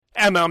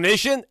MLM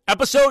Nation,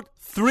 episode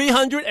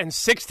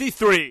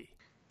 363.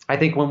 I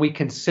think when we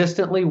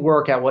consistently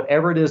work at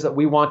whatever it is that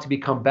we want to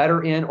become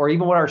better in, or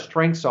even what our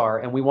strengths are,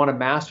 and we want to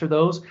master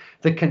those,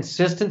 the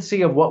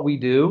consistency of what we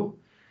do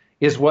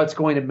is what's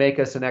going to make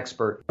us an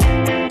expert.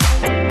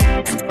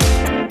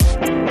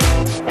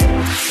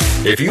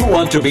 If you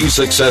want to be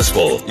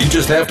successful, you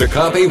just have to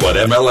copy what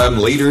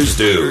MLM leaders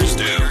do.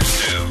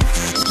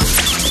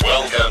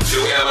 Welcome to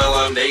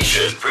MLM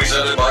Nation,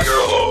 presented by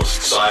your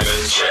host,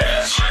 Simon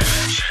Chan,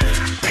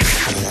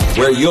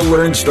 where you'll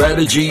learn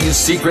strategies,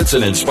 secrets,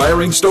 and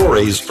inspiring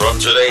stories from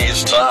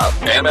today's top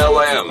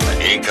MLM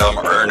income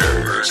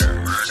earners.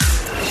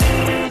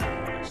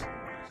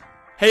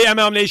 Hey,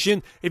 MLM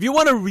Nation, if you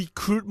want to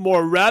recruit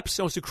more reps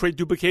and also create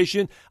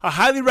duplication, I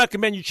highly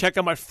recommend you check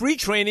out my free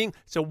training.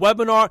 It's a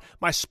webinar,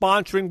 my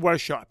sponsoring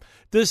workshop.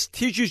 This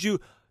teaches you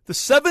the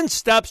 7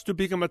 steps to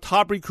become a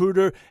top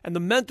recruiter and the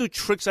mental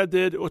tricks I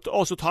did. It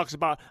also talks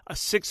about a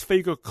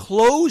 6-figure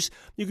close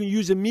you can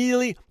use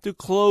immediately to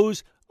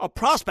close a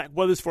prospect,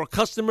 whether it's for a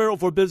customer or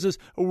for a business.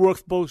 It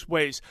works both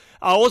ways.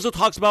 It also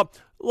talks about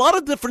a lot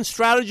of different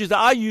strategies that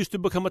I use to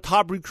become a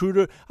top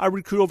recruiter. I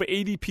recruit over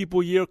 80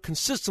 people a year,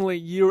 consistently,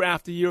 year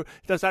after year.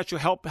 That's actually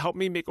helped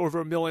me make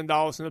over $1 million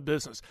in the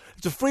business.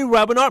 It's a free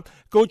webinar.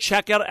 Go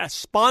check out it at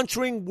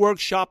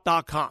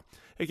sponsoringworkshop.com.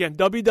 Again,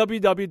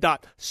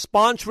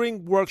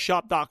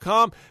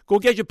 www.sponsoringworkshop.com. Go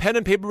get your pen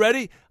and paper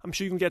ready. I'm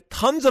sure you can get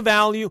tons of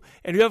value.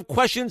 And if you have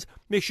questions,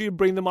 make sure you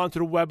bring them onto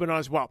the webinar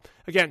as well.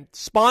 Again,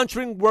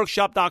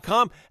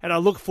 sponsoringworkshop.com, and I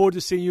look forward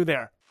to seeing you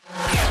there.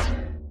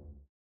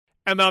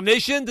 MLM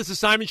Nation, this is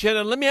Simon Chan,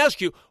 and let me ask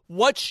you,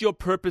 what's your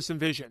purpose and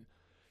vision?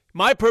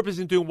 My purpose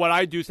in doing what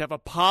I do is to have a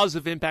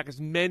positive impact as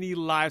many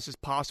lives as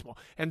possible.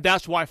 And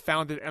that's why I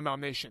founded MLM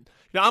Nation.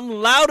 Now, I'm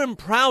loud and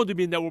proud to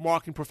be a network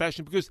marketing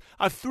professional because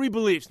I have 3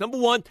 beliefs. Number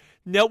 1,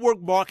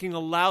 network marketing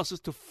allows us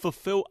to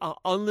fulfill our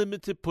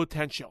unlimited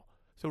potential.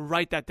 So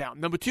write that down.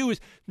 Number 2 is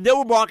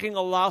network marketing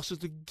allows us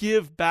to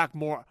give back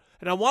more.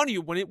 And I want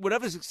you,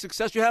 whatever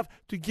success you have,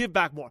 to give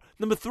back more.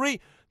 Number 3,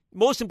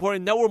 most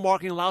important, network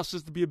marketing allows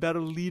us to be a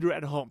better leader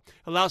at home.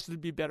 It allows us to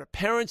be better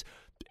parents,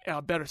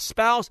 a better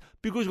spouse,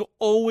 because we're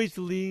always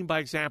leading by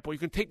example. You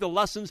can take the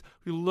lessons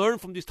you learn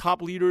from these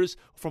top leaders,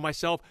 from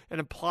myself,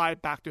 and apply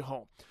it back to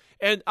home.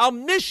 And our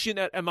mission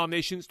at MLM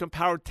Nation is to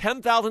empower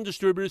 10,000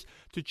 distributors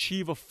to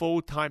achieve a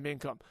full-time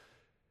income.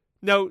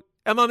 Now,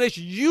 MLM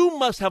Nation, you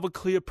must have a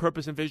clear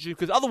purpose and vision,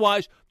 because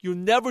otherwise you'll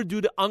never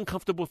do the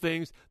uncomfortable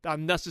things that are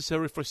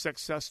necessary for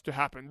success to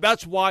happen.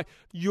 That's why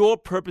your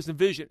purpose and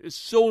vision is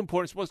so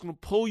important. It's what's going to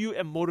pull you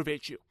and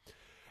motivate you.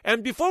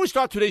 And before we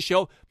start today's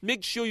show,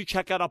 make sure you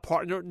check out our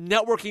partner,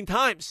 Networking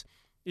Times.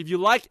 If you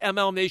like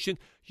MLM Nation,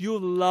 you'll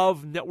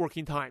love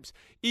Networking Times.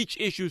 Each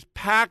issue is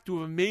packed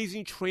with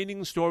amazing training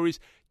and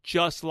stories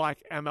just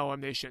like MLM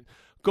Nation.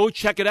 Go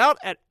check it out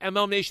at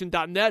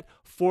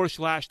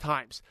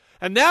mlmnation.net/times.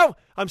 And now,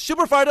 I'm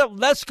super fired up.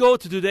 Let's go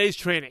to today's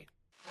training.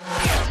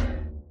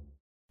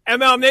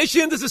 MLM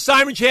Nation, this is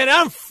Simon Chan.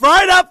 I'm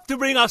fired up to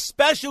bring our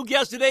special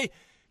guest today,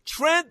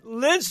 Trent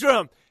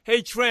Lindstrom.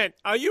 Hey, Trent,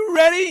 are you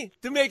ready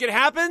to make it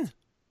happen?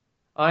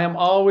 I am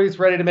always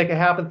ready to make it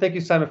happen. Thank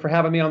you, Simon, for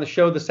having me on the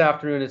show this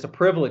afternoon. It's a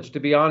privilege to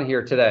be on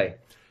here today.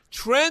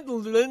 Trent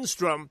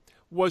Lindstrom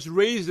was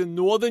raised in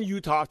northern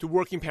Utah to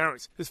working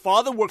parents. His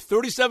father worked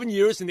 37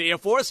 years in the Air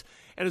Force,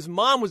 and his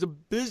mom was a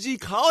busy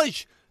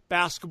college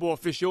basketball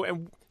official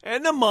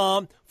and a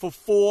mom for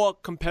 4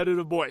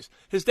 competitive boys.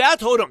 His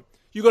dad told him,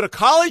 you go to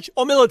college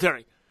or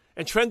military.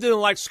 And Trent didn't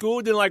like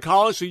school, didn't like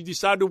college, so he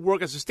decided to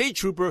work as a state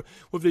trooper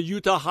with the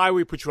Utah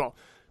Highway Patrol.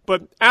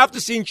 But after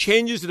seeing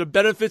changes to the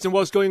benefits and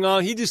what's going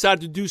on, he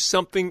decided to do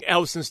something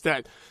else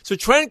instead. So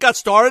Trent got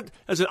started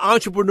as an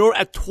entrepreneur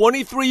at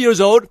 23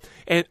 years old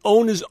and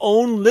owned his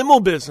own limo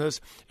business,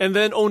 and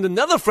then owned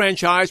another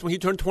franchise when he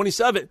turned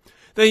 27.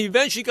 Then he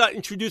eventually got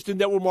introduced to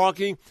network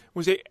marketing,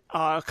 was a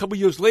couple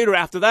years later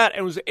after that,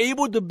 and was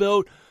able to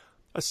build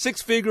a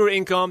 6-figure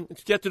income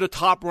to get to the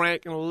top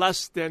rank in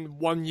less than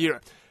 1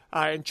 year.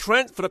 And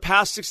Trent, for the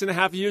past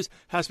 6.5 years,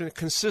 has been a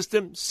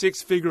consistent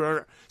 6-figure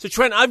earner. So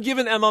Trent, I've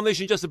given MLM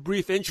Nation just a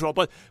brief intro,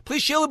 but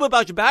please share a little bit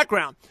about your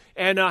background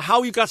and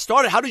how you got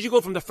started. How did you go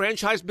from the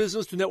franchise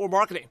business to network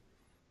marketing?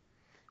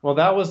 Well,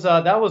 that was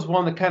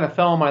one that kind of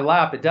fell in my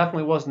lap. It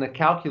definitely wasn't a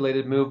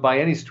calculated move by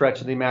any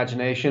stretch of the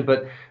imagination,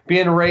 but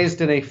being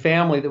raised in a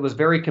family that was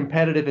very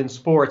competitive in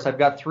sports, I've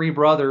got 3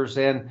 brothers,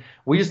 and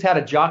we just had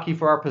a jockey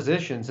for our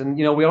positions. And,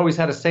 we always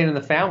had a saying in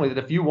the family that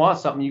if you want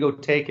something, you go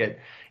take it.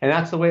 And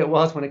that's the way it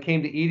was when it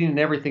came to eating and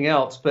everything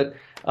else. But,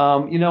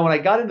 when I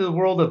got into the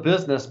world of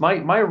business,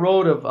 my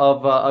road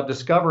of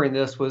discovering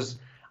this was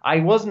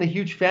I wasn't a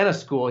huge fan of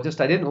school. I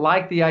didn't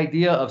like the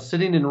idea of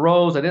sitting in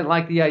rows. I didn't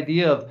like the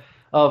idea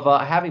of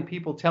having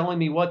people telling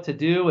me what to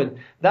do. And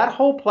that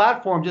whole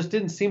platform just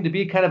didn't seem to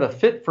be kind of a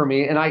fit for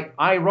me. And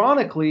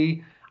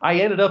ironically,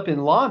 I ended up in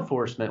law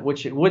enforcement,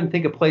 which I wouldn't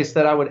think a place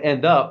that I would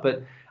end up.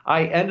 But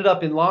I ended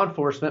up in law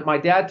enforcement. My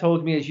dad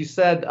told me, as you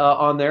said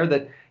on there,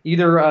 that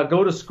either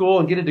go to school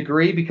and get a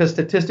degree, because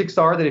statistics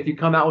are that if you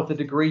come out with a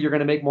degree, you're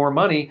going to make more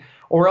money,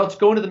 or else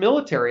go into the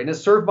military. And it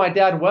served my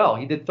dad well.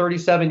 He did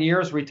 37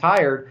 years,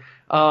 retired.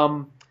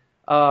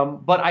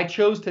 But I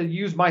chose to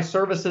use my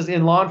services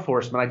in law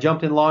enforcement. I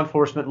jumped in law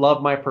enforcement,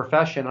 loved my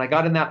profession, and I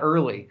got in that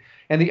early.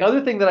 And the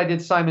other thing that I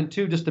did, Simon,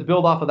 too, just to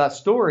build off of that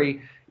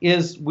story,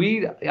 is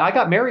I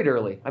got married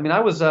early. I mean,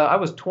 I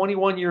was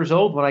 21 years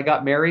old when I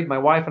got married. My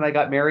wife and I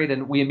got married,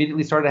 and we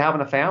immediately started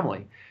having a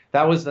family.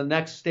 That was the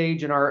next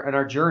stage in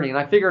our journey. And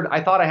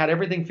I thought I had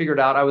everything figured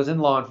out. I was in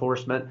law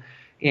enforcement,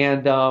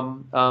 and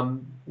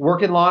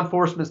working law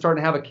enforcement,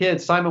 starting to have a kid.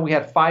 Simon, we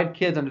had 5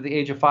 kids under the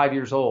age of 5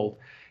 years old.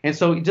 And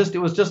so it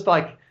was just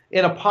like,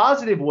 in a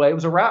positive way, it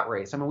was a rat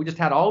race. I mean, we just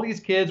had all these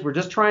kids. We're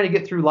just trying to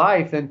get through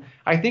life. And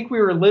I think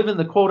we were living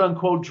the quote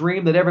unquote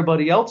dream that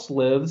everybody else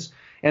lives.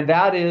 And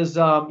that is,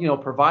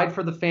 provide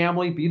for the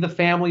family, be the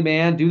family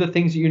man, do the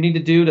things that you need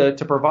to do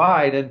to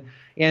provide.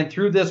 And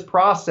through this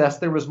process,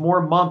 there was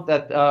more month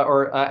at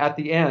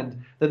the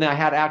end than I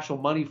had actual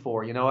money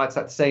for. That's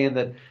that saying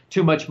that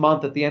too much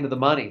month at the end of the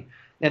money.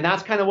 And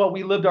that's kind of what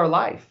we lived our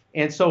life.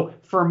 And so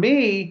for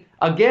me,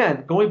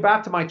 again, going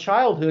back to my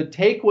childhood,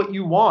 take what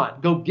you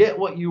want, go get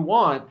what you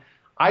want.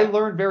 I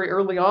learned very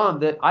early on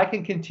that I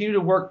can continue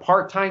to work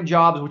part-time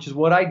jobs, which is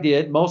what I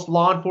did. Most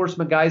law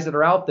enforcement guys that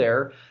are out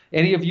there,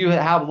 any of you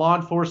that have law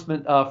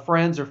enforcement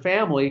friends or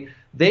family,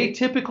 they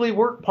typically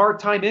work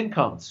part-time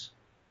incomes.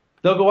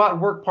 They'll go out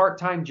and work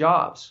part-time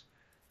jobs.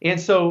 And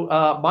so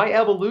my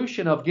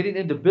evolution of getting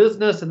into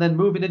business and then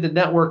moving into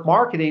network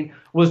marketing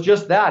was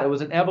just that. It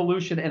was an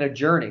evolution and a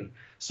journey.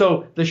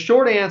 So the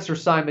short answer,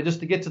 Simon, just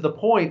to get to the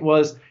point,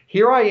 was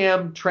here I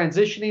am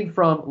transitioning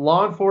from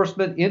law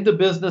enforcement into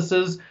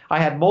businesses. I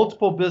had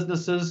multiple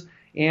businesses,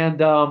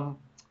 and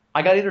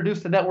I got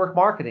introduced to network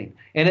marketing.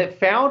 And it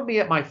found me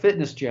at my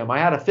fitness gym. I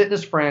had a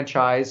fitness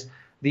franchise.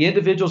 The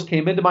individuals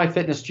came into my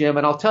fitness gym,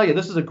 and I'll tell you,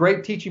 this is a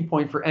great teaching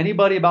point for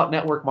anybody about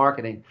network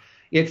marketing.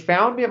 It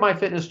found me at my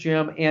fitness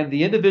gym, and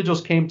the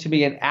individuals came to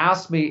me and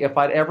asked me if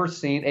I'd ever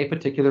seen a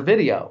particular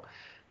video.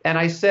 And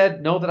I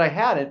said no, that I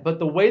hadn't. But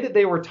the way that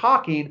they were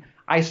talking,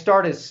 I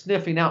started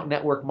sniffing out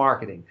network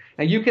marketing.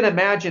 And you can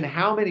imagine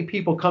how many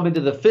people come into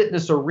the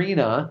fitness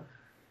arena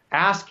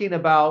asking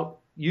about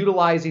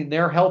utilizing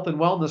their health and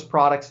wellness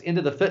products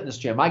into the fitness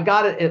gym. I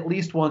got it at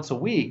least once a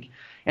week.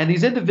 And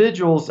these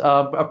individuals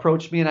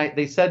approached me, and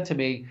they said to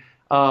me,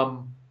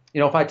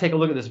 if I take a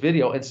look at this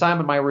video, and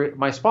Simon, my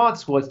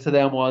response to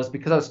them was,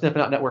 because I was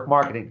sniffing out network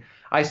marketing,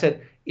 I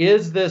said,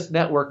 is this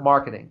network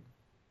marketing?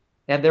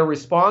 And their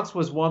response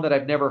was one that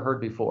I've never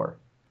heard before.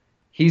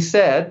 He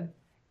said,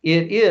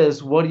 it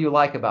is. What do you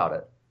like about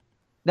it?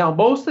 Now,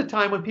 most of the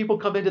time when people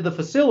come into the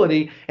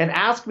facility and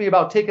ask me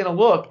about taking a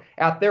look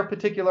at their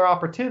particular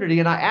opportunity,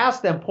 and I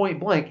ask them point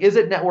blank, is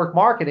it network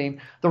marketing?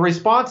 The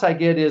response I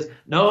get is,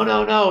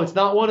 no, it's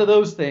not one of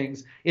those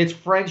things. It's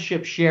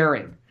friendship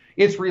sharing.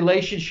 It's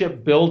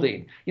relationship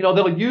building.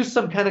 They'll use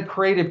some kind of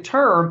creative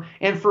term.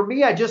 And for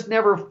me, I just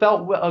never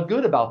felt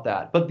good about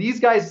that. But these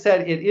guys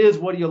said, it is.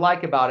 What do you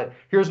like about it?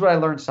 Here's what I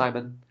learned,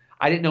 Simon.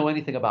 I didn't know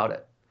anything about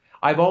it.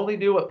 I've only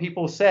knew what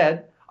people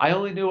said. I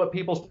only knew what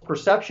people's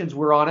perceptions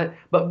were on it.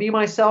 But me,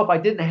 myself, I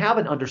didn't have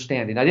an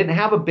understanding. I didn't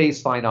have a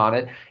baseline on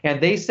it. And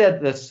they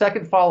said the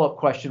second follow-up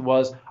question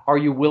was, are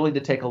you willing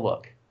to take a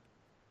look?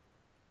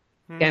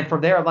 And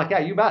from there, I'm like, yeah,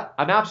 you bet.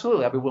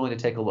 I'd be willing to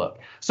take a look.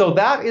 So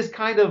that is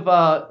kind of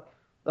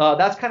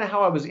that's kind of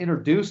how I was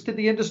introduced to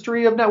the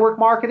industry of network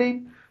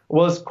marketing.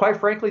 Was quite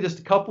frankly just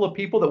a couple of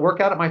people that work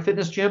out at my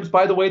fitness gyms.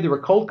 By the way, they were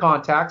cold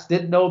contacts.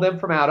 Didn't know them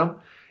from Adam,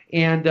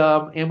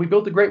 and we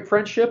built a great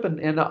friendship.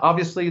 And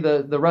obviously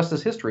the rest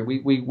is history.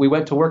 We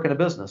went to work in a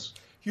business.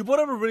 You brought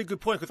up a really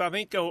good point, because I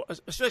think,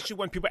 especially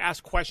when people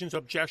ask questions or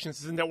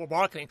objections in network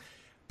marketing,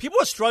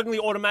 people are struggling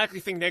to automatically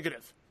think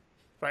negative.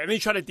 Right, and then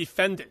you try to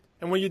defend it.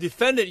 And when you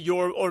defend it,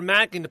 you're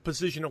automatically in the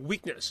position of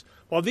weakness.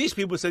 While these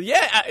people said,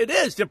 yeah, it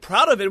is. They're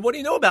proud of it. What do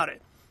you know about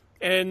it?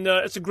 And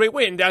it's a great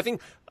way. And I think,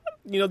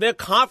 their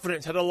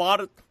confidence had a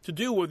lot to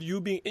do with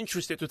you being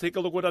interested to take a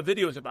look what our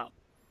video is about.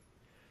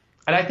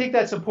 And I think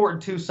that's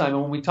important too,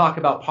 Simon, when we talk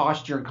about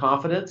posture and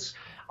confidence.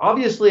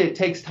 Obviously, it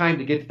takes time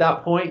to get to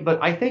that point.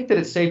 But I think that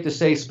it's safe to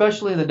say,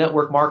 especially in the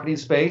network marketing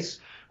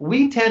space,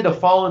 we tend to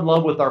fall in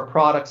love with our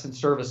products and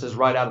services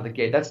right out of the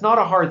gate. That's not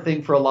a hard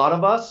thing for a lot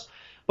of us.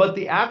 But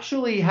to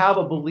actually have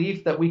a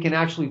belief that we can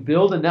actually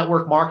build a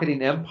network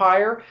marketing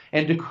empire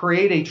and to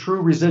create a true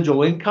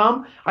residual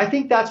income, I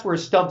think that's where it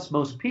stumps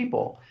most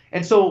people.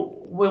 And so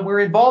when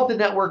we're involved in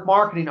network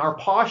marketing, our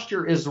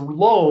posture is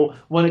low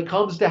when it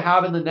comes to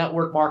having the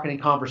network marketing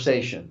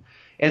conversation.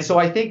 And so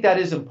I think that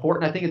is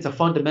important. I think it's a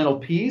fundamental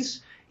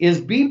piece, is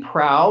be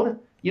proud.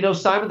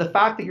 Simon, the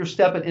fact that you're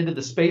stepping into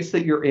the space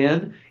that you're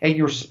in and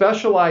you're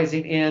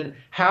specializing in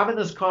having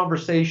this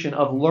conversation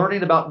of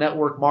learning about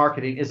network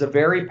marketing is a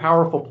very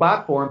powerful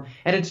platform,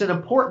 and it's an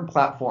important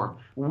platform.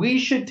 We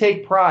should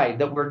take pride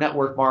that we're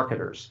network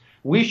marketers.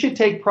 We should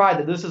take pride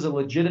that this is a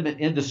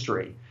legitimate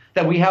industry.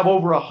 that we have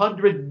over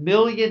 100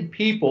 million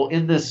people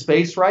in this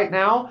space right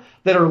now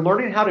that are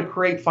learning how to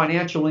create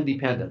financial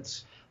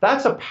independence.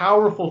 That's a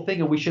powerful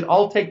thing, and we should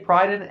all take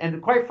pride in it.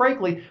 And quite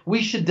frankly,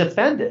 we should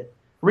defend it.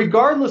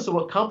 Regardless of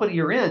what company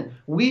you're in,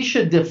 we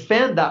should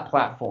defend that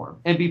platform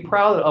and be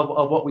proud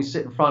of what we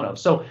sit in front of.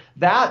 So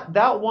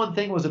that one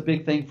thing was a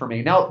big thing for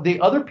me. Now,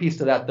 the other piece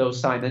to that, though,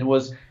 Simon,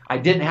 was I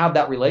didn't have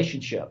that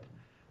relationship.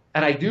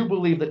 And I do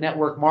believe that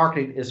network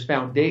marketing is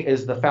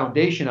the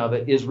foundation of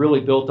it is really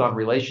built on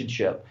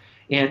relationship.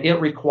 And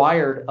it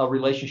required a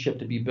relationship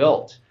to be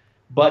built.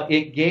 But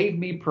it gave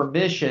me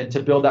permission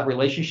to build that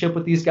relationship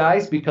with these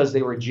guys because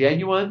they were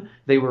genuine,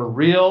 they were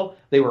real,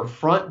 they were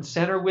front and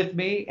center with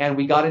me, and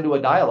we got into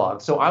a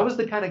dialogue. So I was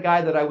the kind of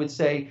guy that I would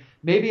say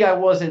maybe I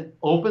wasn't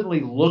openly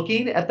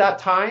looking at that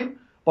time,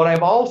 but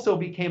I've also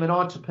became an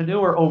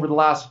entrepreneur over the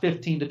last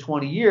 15 to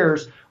 20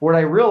 years where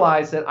I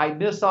realized that I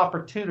miss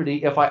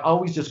opportunity if I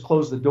always just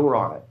close the door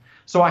on it.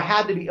 So I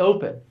had to be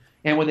open.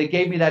 And when they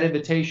gave me that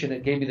invitation,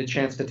 it gave me the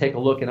chance to take a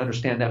look and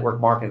understand network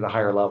marketing at a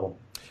higher level.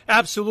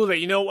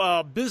 Absolutely.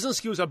 Business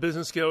skills are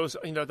business skills.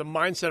 The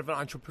mindset of an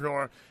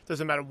entrepreneur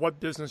doesn't matter what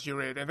business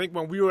you're in. I think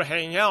when we were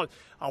hanging out,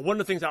 one of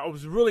the things that I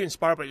was really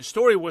inspired by your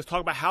story was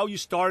talking about how you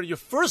started your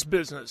first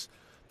business,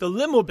 the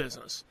limo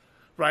business,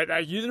 right?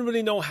 You didn't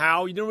really know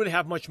how. You didn't really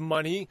have much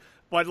money.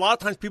 But a lot of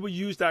times people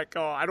use that,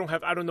 I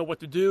don't know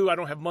what to do. I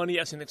don't have money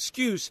as an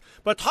excuse.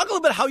 But talk a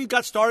little bit how you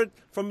got started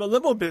from the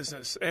limo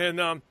business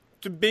and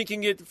to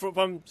making it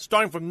from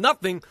starting from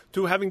nothing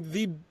to having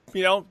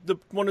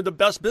one of the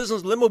best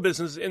limo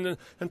business in the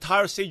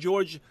entire St.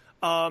 George,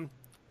 in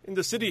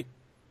the city.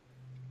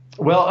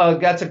 Well,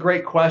 that's a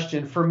great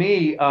question. For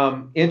me,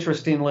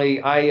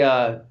 interestingly,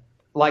 I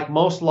like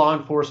most law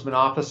enforcement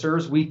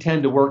officers, we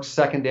tend to work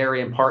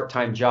secondary and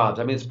part-time jobs.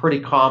 I mean, it's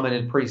pretty common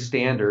and pretty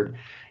standard.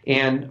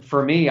 And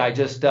for me, I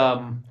just,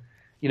 I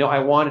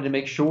wanted to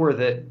make sure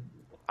that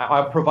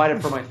I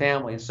provided for my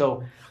family. And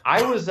so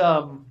I was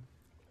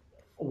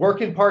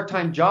working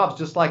part-time jobs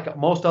just like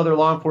most other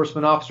law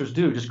enforcement officers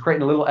do, just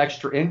creating a little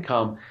extra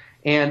income.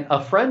 And a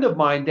friend of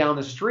mine down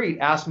the street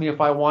asked me if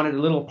I wanted a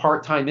little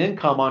part-time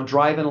income on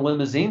driving a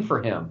limousine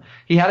for him.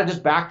 He had it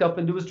just backed up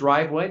into his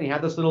driveway, and he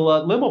had this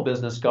little limo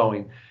business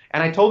going.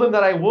 And I told him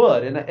that I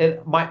would,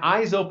 and my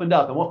eyes opened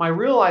up. And what I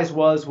realized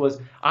was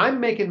I'm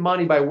making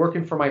money by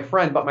working for my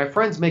friend, but my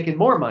friend's making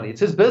more money.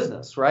 It's his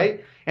business,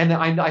 right? And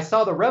I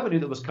saw the revenue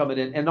that was coming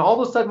in, and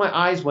all of a sudden my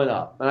eyes went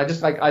up, and I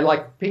just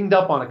pinged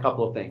up on a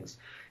couple of things.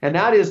 And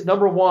that is,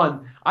 number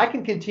one, I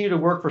can continue to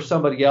work for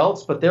somebody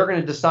else, but they're going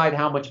to decide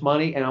how much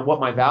money and what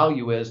my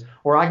value is,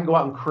 or I can go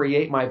out and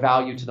create my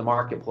value to the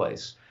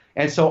marketplace.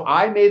 And so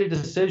I made a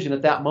decision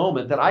at that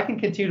moment that I can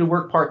continue to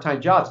work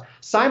part-time jobs.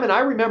 Simon, I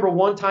remember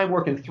one time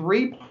working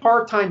 3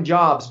 part-time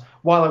jobs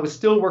while I was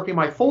still working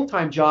my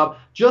full-time job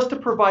just to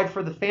provide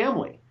for the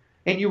family.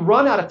 And you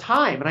run out of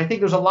time. And I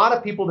think there's a lot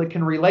of people that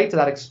can relate to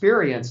that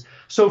experience.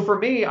 So for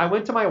me, I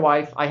went to my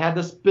wife. I had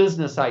this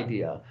business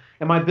idea.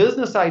 And my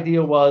business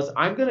idea was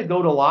I'm going to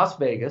go to Las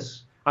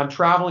Vegas. I'm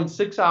traveling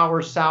 6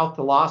 hours south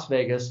to Las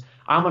Vegas.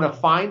 I'm going to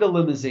find a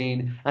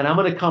limousine, and I'm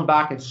going to come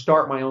back and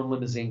start my own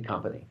limousine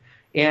company.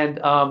 And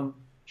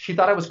she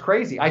thought I was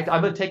crazy. I'm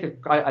going to take a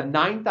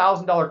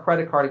 $9,000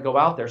 credit card and go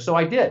out there. So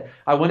I did.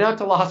 I went out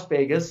to Las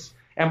Vegas,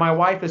 and my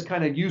wife is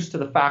kind of used to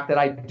the fact that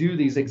I do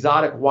these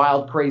exotic,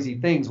 wild, crazy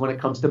things when it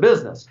comes to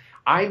business.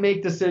 I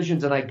make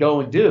decisions and I go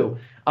and do.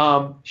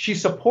 She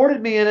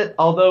supported me in it,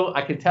 although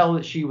I could tell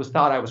that she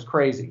thought I was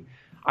crazy.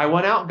 I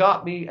went out and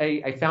got me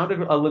I found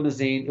a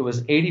limousine. It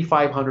was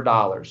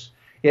 $8,500.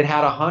 It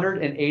had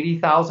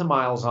 180,000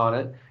 miles on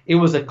it. It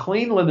was a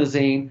clean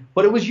limousine,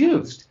 but it was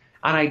used.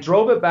 And I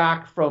drove it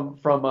back from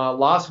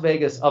Las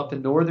Vegas up to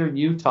northern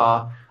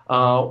Utah,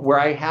 where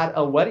I had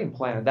a wedding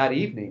planned that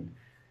evening.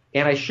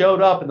 And I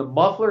showed up, and the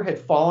muffler had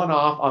fallen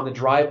off on the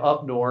drive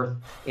up north,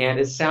 and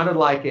it sounded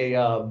like it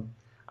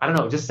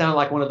just sounded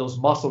like one of those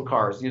muscle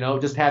cars,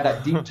 just had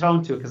that deep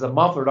tone to it because the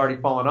muffler had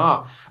already fallen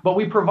off. But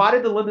we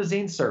provided the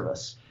limousine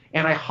service,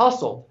 and I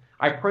hustled.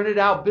 I printed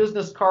out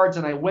business cards,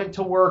 and I went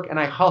to work, and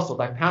I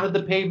hustled. I pounded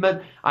the pavement,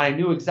 and I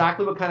knew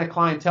exactly what kind of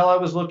clientele I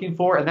was looking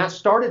for, and that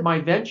started my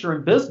venture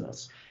in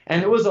business.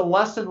 And it was a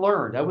lesson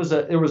learned. There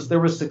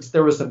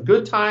was some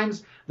good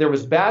times, there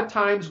was bad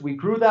times. We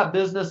grew that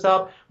business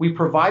up. We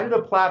provided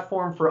a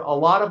platform for a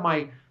lot of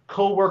my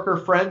co-worker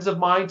friends of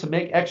mine to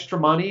make extra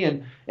money,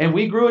 and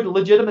we grew a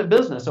legitimate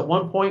business. At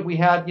one point, we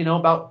had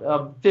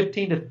about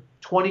 15 to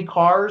 20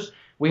 cars.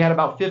 We had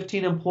about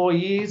 15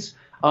 employees.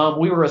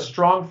 We were a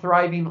strong,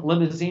 thriving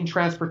limousine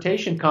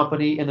transportation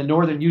company in the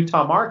northern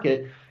Utah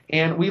market,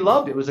 and we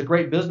loved it. It was a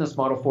great business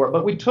model for it.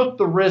 But we took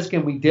the risk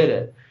and we did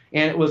it.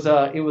 And it was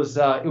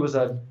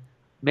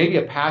maybe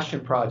a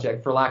passion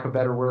project, for lack of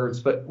better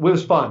words, but it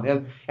was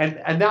fun.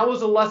 And that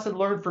was a lesson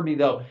learned for me,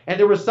 though. And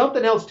there was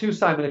something else too,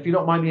 Simon, if you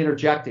don't mind me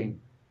interjecting.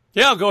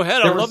 Yeah, go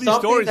ahead. I love these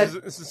stories.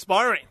 It's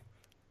inspiring.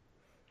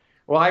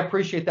 Well, I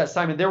appreciate that,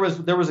 Simon. There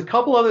was a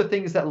couple other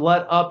things that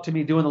led up to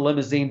me doing the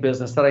limousine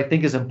business that I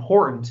think is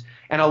important,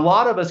 and a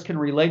lot of us can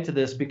relate to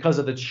this because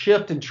of the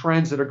shift in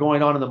trends that are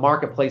going on in the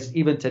marketplace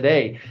even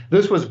today.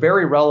 This was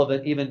very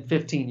relevant even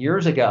 15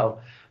 years ago,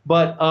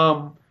 but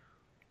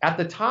at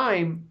the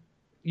time,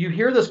 you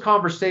hear this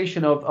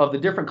conversation of the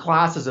different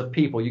classes of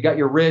people. You got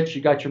your rich,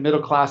 you got your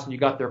middle class, and you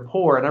got their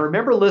poor. And I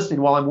remember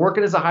listening while I'm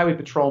working as a highway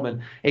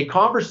patrolman, a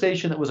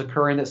conversation that was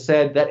occurring that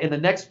said that in the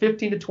next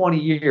 15 to 20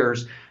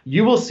 years,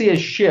 you will see a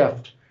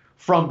shift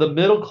from the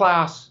middle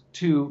class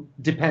to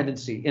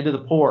dependency into the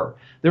poor.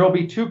 There will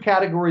be two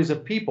categories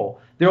of people.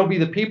 There will be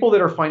the people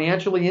that are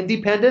financially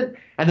independent,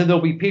 and then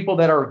there'll be people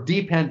that are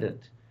dependent.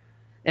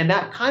 And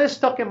that kind of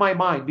stuck in my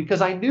mind because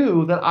I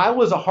knew that I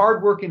was a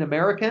hardworking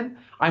American.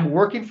 I'm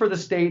working for the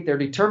state. They're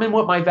determining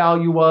what my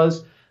value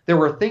was. There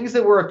were things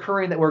that were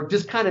occurring that were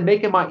just kind of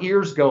making my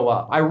ears go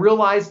up. I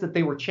realized that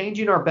they were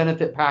changing our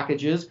benefit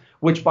packages,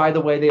 which, by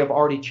the way, they have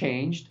already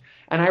changed.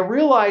 And I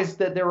realized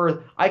that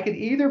I could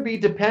either be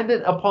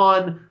dependent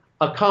upon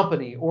a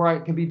company, or I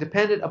could be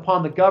dependent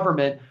upon the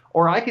government,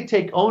 or I could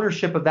take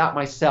ownership of that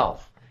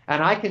myself.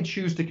 And I can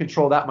choose to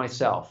control that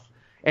myself.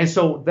 And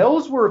so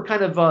those were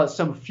kind of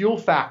some fuel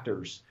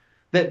factors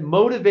that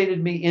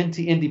motivated me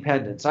into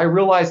independence. I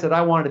realized that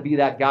I wanted to be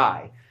that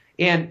guy.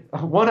 And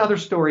one other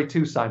story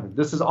too, Simon.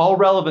 This is all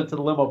relevant to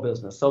the limo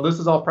business, so this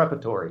is all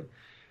preparatory.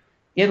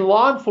 In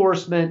law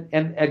enforcement,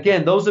 and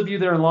again, those of you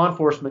that are in law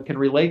enforcement can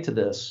relate to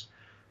this,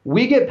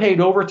 we get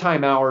paid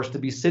overtime hours to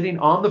be sitting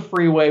on the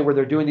freeway where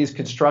they're doing these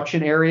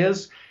construction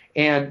areas,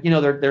 and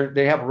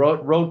they have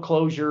road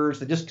closures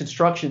and just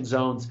construction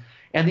zones.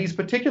 And these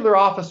particular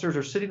officers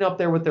are sitting up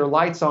there with their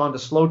lights on to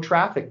slow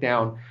traffic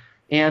down.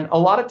 And a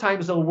lot of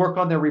times they'll work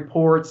on their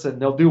reports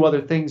and they'll do other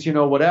things,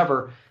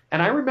 whatever.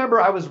 And I remember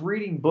I was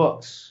reading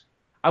books.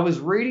 I was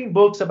reading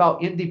books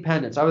about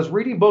independence. I was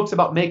reading books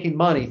about making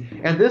money.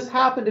 And this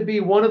happened to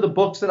be one of the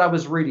books that I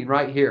was reading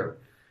right here.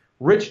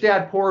 Rich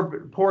Dad,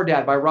 Poor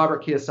Dad by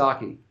Robert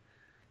Kiyosaki.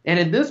 And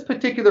in this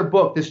particular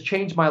book, this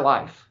changed my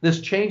life.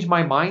 This changed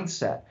my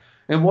mindset.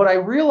 And what I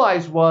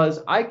realized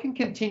was I can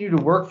continue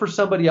to work for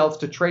somebody else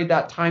to trade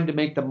that time to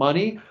make the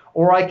money,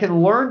 or I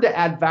can learn to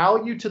add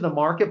value to the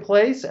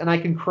marketplace and I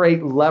can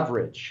create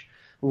leverage.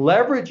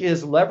 Leverage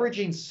is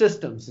leveraging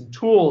systems and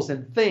tools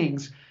and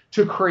things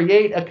to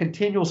create a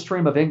continual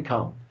stream of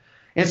income.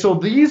 And so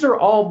these are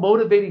all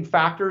motivating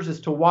factors as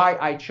to why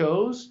I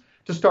chose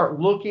to start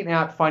looking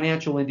at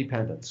financial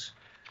independence.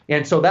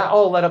 And so that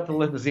all led up to the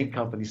limousine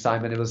company,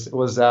 Simon. It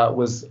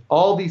was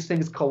all these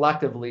things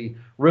collectively,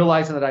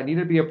 realizing that I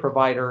needed to be a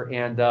provider,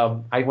 and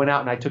I went out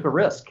and I took a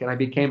risk, and I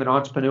became an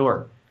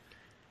entrepreneur.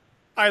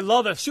 I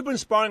love it. Super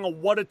inspiring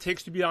on what it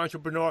takes to be an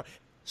entrepreneur.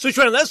 So,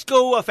 Trent, let's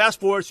go fast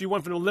forward. So you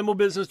went from the limo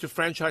business to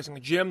franchising a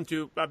gym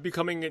to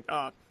becoming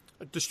a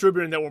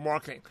distributor in network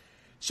marketing.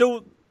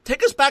 So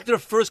take us back to the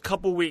first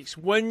couple of weeks.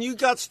 When you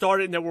got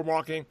started in network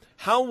marketing,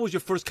 how was your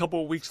first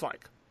couple of weeks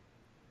like?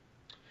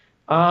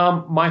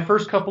 My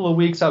first couple of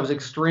weeks, I was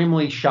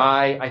extremely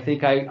shy. I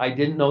think I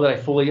didn't know that I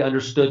fully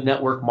understood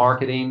network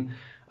marketing.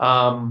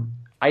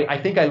 I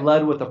think I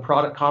led with a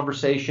product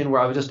conversation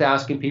where I was just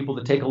asking people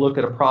to take a look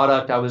at a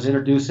product. I was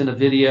introducing a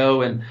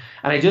video, and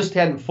I just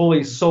hadn't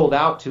fully sold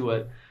out to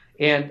it.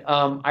 And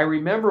I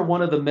remember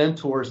one of the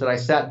mentors that I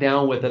sat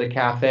down with at a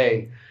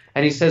cafe,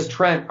 and he says,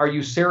 Trent, are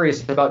you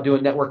serious about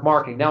doing network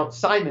marketing? Now,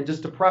 Simon,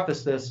 just to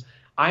preface this,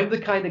 I'm the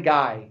kind of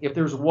guy, if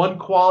there's one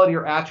quality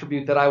or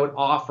attribute that I would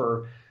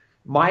offer,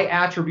 my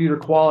attribute or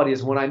quality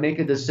is when I make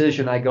a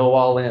decision, I go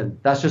all in.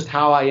 That's just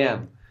how I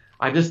am.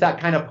 I'm just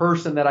that kind of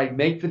person that I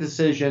make the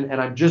decision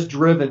and I'm just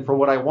driven for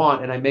what I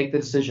want and I make the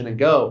decision and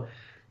go.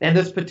 And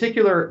this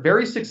particular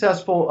very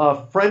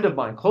successful friend of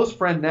mine, close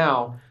friend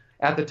now,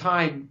 at the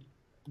time,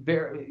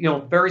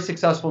 very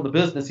successful in the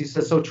business, he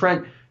says, so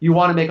Trent, you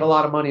want to make a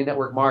lot of money in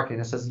network marketing?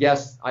 I says,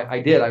 yes, I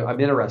did. I'm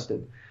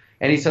interested.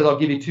 And he says, I'll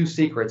give you 2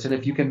 secrets. And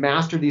if you can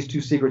master these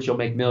 2 secrets, you'll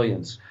make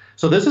millions.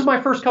 So this is my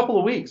first couple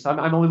of weeks.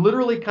 I'm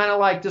literally kind of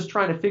like just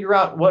trying to figure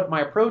out what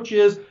my approach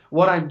is,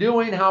 what I'm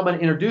doing, how I'm going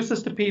to introduce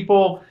this to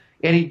people.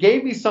 And he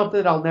gave me something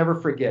that I'll never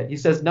forget. He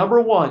says,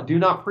 number 1, do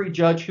not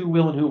prejudge who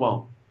will and who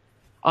won't.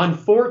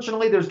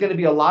 Unfortunately, there's going to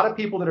be a lot of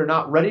people that are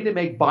not ready to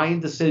make buying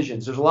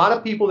decisions. There's a lot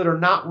of people that are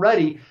not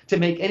ready to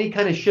make any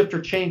kind of shift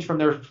or change from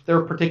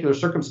their particular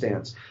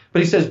circumstance.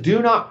 But he says,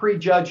 do not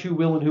prejudge who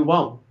will and who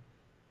won't.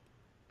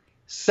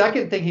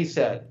 Second thing he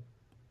said,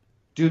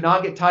 do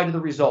not get tied to the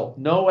result.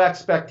 No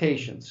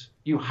expectations.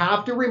 You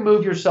have to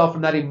remove yourself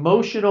from that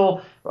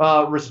emotional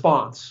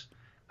response.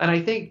 And I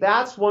think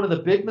that's one of the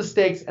big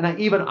mistakes, and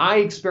I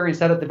experienced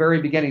that at the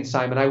very beginning,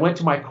 Simon. I went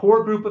to my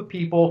core group of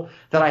people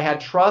that I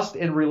had trust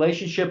and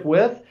relationship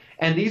with,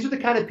 and these are the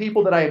kind of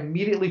people that I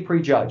immediately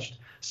prejudged.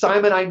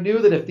 Simon, I knew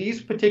that if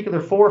these particular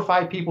 4 or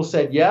 5 people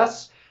said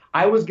yes,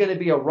 I was going to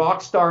be a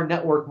rock star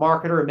network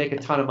marketer and make a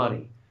ton of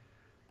money.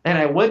 And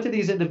I went to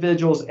these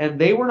individuals, and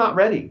they were not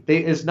ready.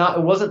 They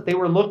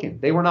were looking.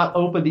 They were not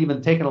open to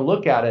even taking a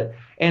look at it.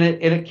 And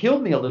it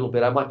killed me a little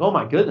bit. I'm like, oh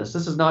my goodness,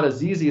 this is not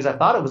as easy as I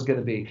thought it was going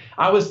to be.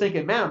 I was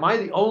thinking, man, am I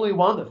the only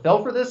one that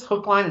fell for this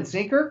hook, line, and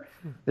sinker?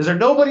 Is there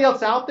nobody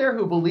else out there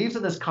who believes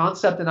in this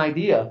concept and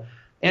idea?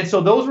 And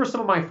so those were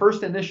some of my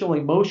first initial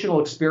emotional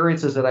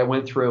experiences that I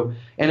went through.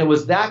 And it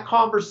was that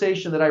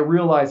conversation that I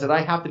realized that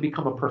I have to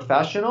become a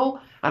professional,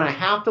 and I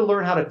have to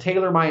learn how to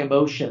tailor my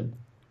emotion.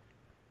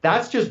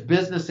 That's just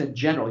business in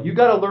general. You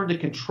got to learn to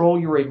control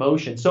your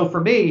emotions. So for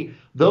me,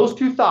 those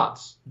two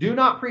thoughts: do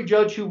not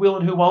prejudge who will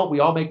and who won't. We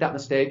all make that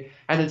mistake.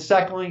 And then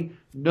secondly,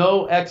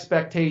 no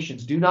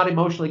expectations. Do not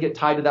emotionally get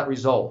tied to that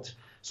result.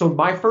 So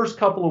my first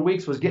couple of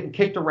weeks was getting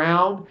kicked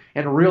around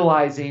and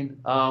realizing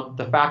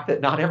the fact that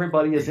not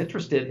everybody is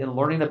interested in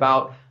learning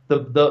about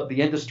the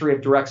industry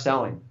of direct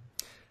selling.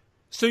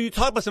 So you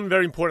talk about something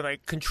very important,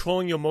 like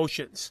controlling your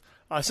emotions.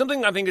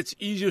 Something I think it's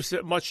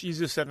much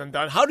easier said than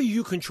done. How do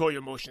you control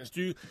your emotions?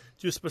 Do you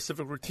do a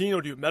specific routine,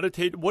 or do you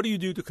meditate? What do you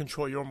do to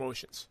control your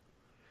emotions?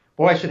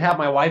 Boy, I should have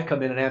my wife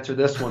come in and answer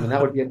this one, and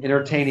that would be an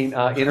entertaining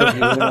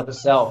interview in and of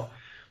itself.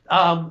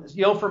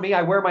 For me,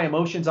 I wear my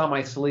emotions on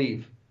my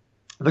sleeve.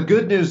 The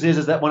good news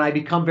is that when I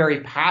become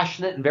very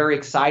passionate and very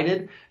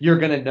excited, you're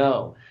going to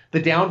know.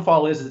 The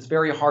downfall is it's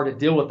very hard to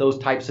deal with those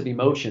types of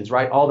emotions,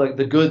 right? All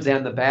the goods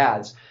and the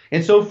bads.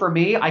 And so for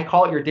me, I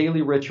call it your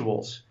daily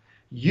rituals.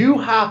 You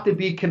have to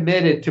be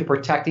committed to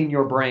protecting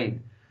your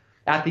brain.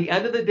 At the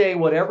end of the day,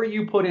 whatever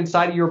you put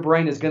inside of your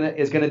brain is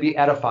gonna be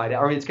edified,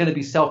 or it's gonna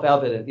be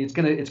self-evident.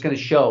 It's gonna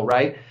show,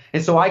 right?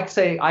 And so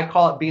I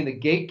call it being the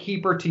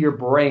gatekeeper to your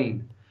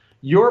brain.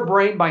 Your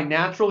brain, by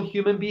natural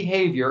human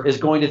behavior, is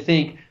going to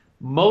think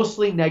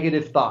mostly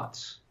negative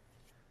thoughts.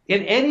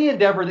 In any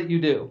endeavor that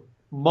you do,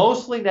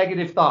 mostly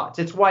negative thoughts.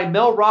 It's why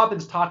Mel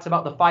Robbins talks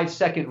about the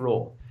 5-second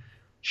rule.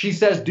 She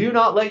says, do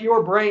not let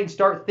your brain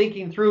start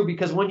thinking through,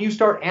 because when you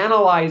start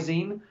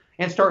analyzing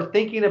and start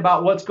thinking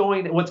about what's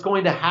going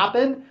to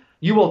happen,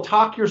 you will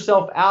talk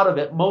yourself out of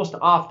it most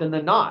often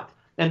than not.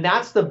 And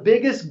that's the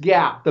biggest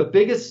gap, the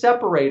biggest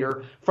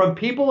separator from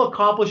people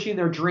accomplishing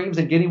their dreams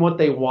and getting what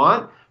they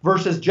want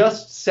versus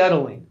just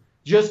settling,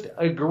 just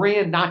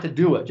agreeing not to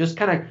do it, just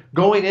kind of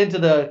going into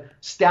the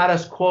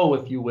status quo,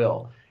 if you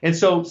will. And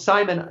so,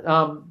 Simon,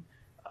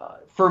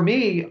 for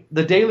me,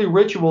 the daily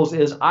rituals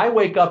is I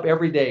wake up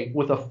every day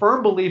with a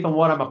firm belief in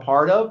what I'm a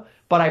part of,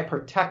 but I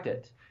protect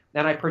it.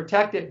 And I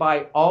protect it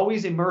by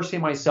always immersing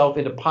myself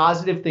into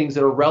positive things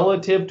that are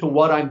relative to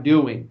what I'm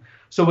doing.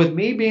 So with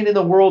me being in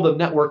the world of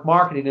network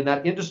marketing, in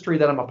that industry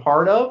that I'm a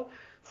part of,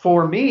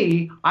 for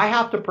me, I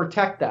have to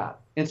protect that.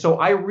 And so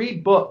I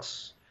read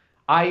books.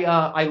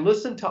 I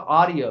listen to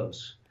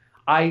audios.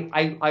 I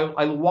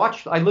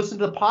listen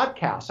to the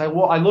podcasts.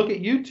 I look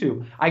at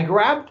YouTube. I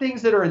grab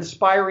things that are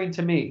inspiring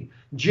to me.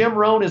 Jim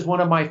Rohn is one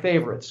of my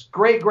favorites.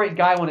 Great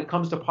guy when it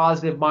comes to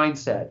positive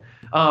mindset.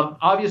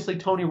 Obviously,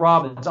 Tony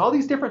Robbins. All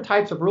these different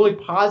types of really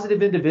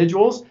positive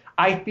individuals,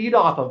 I feed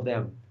off of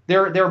them.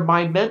 They're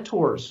my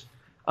mentors.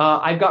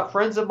 I've got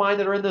friends of mine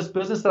that are in this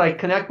business that I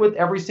connect with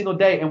every single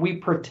day, and we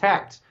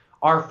protect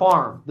our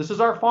farm. This is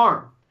our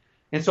farm.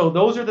 And so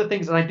those are the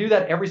things, and I do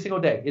that every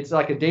single day. It's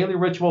like a daily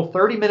ritual,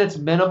 30 minutes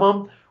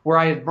minimum, where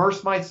I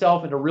immerse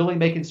myself into really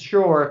making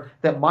sure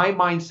that my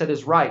mindset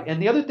is right.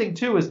 And the other thing,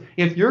 too, is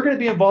if you're going to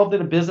be involved in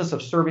a business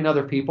of serving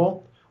other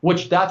people,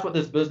 which that's what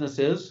this business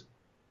is,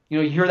 you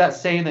hear that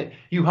saying that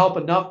you help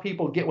enough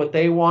people get what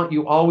they want,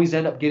 you always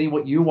end up getting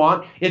what you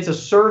want. It's a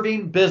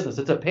serving business.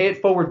 It's a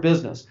pay-it-forward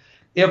business.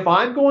 If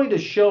I'm going to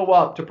show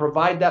up to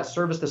provide that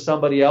service to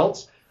somebody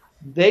else,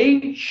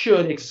 they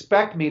should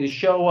expect me to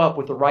show up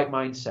with the right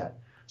mindset.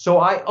 So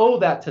I owe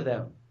that to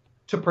them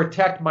to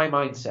protect my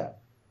mindset.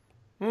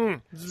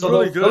 This is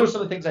really good. Those are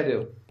some of the things I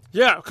do.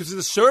 Yeah, because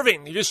it's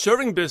serving. You're just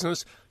serving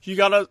business. You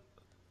got to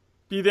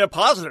be there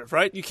positive,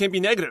 right? You can't be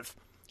negative.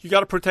 You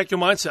got to protect your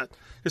mindset,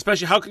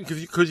 especially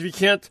because if you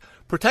can't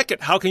protect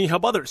it, how can you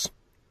help others?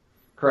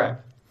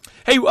 Correct.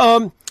 Hey,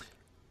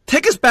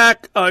 take us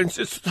back and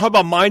talk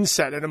about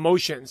mindset and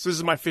emotions. This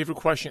is my favorite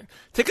question.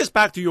 Take us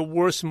back to your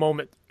worst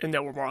moment in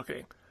network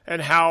marketing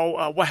and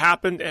how what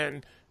happened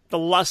and the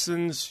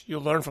lessons you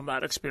learned from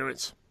that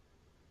experience.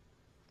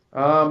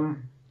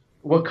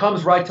 What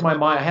comes right to my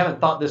mind, I haven't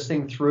thought this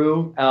thing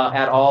through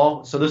at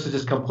all, so this is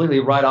just completely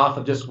right off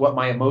of just what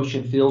my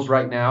emotion feels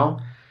right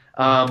now.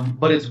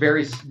 But it's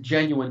very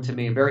genuine to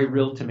me, very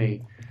real to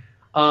me.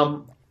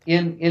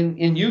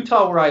 In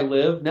Utah, where I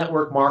live,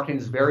 network marketing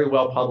is very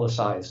well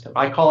publicized.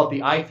 I call it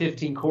the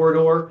I-15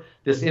 corridor,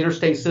 this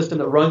interstate system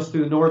that runs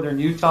through northern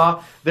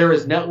Utah. There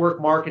is network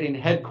marketing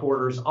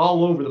headquarters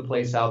all over the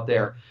place out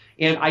there.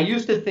 And I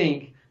used to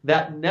think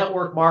that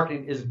network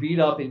marketing is beat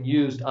up and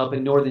used up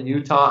in northern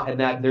Utah and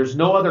that there's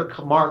no other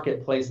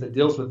marketplace that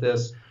deals with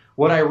this.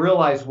 What I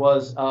realized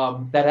was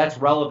that that's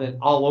relevant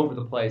all over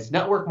the place.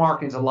 Network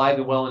marketing is alive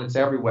and well, and it's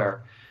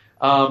everywhere.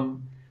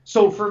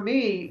 So for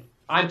me,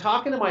 I'm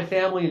talking to my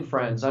family and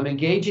friends. I'm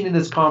engaging in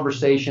this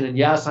conversation, and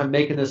yes, I'm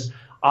making this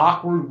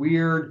awkward,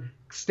 weird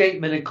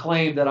statement and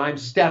claim that I'm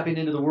stepping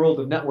into the world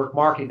of network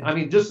marketing. I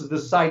mean, just as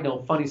this side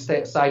note, funny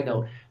side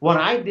note, when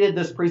I did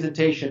this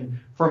presentation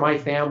for my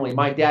family,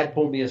 my dad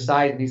pulled me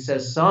aside and he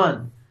says,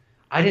 son,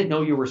 I didn't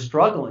know you were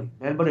struggling,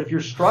 man, but if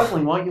you're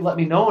struggling, why don't you let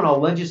me know and I'll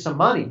lend you some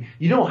money.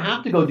 You don't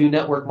have to go do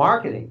network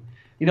marketing.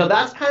 You know,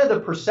 that's kind of the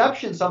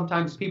perception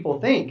sometimes people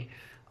think.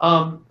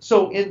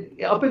 So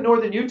up in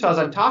northern Utah, as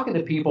I'm talking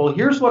to people,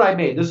 here's what I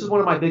made. This is one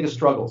of my biggest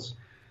struggles.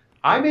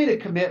 I made a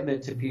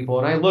commitment to people,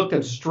 and I looked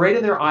them straight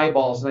in their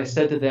eyeballs, and I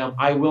said to them,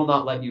 I will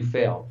not let you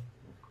fail.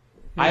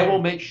 I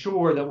will make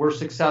sure that we're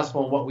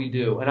successful in what we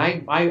do. And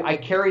I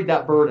carried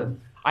that burden.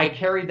 I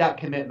carried that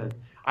commitment.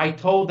 I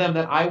told them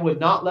that I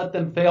would not let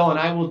them fail, and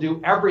I will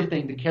do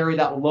everything to carry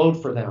that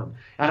load for them.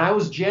 And I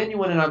was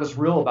genuine, and I was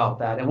real about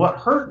that. And what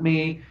hurt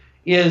me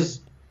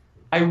is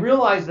I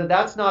realized that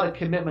that's not a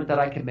commitment that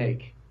I can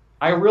make.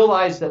 I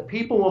realized that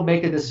people will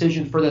make a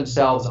decision for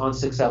themselves on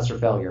success or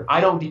failure.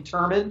 I don't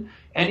determine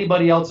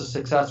anybody else's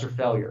success or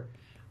failure.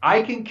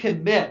 I can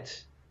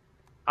commit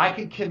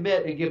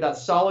and give that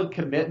solid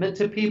commitment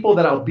to people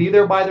that I'll be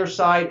there by their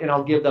side and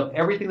I'll give them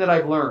everything that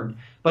I've learned.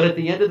 But at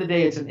the end of the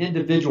day, it's an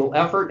individual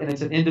effort and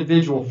it's an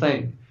individual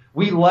thing.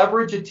 We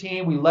leverage a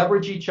team, we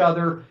leverage each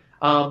other.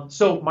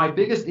 So my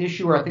biggest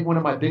issue, or I think one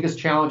of my biggest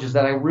challenges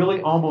that I really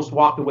almost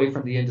walked away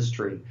from the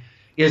industry,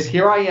 is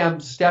here I am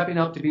stepping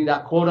up to be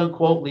that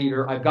quote-unquote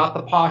leader. I've got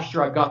the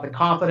posture, I've got the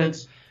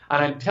confidence,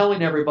 and I'm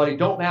telling everybody,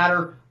 don't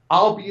matter,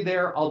 I'll be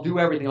there, I'll do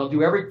everything. I'll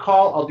do every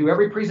call, I'll do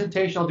every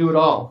presentation, I'll do it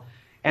all.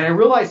 And I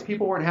realized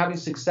people weren't having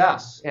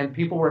success, and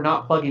people were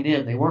not plugging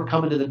in. They weren't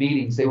coming to the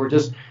meetings. They were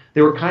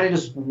kind of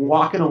just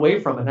walking away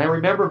from it. And I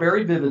remember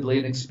very vividly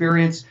an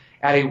experience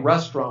at a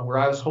restaurant where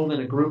I was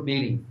holding a group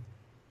meeting.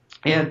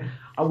 And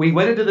we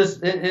went into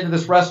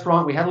this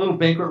restaurant, we had a little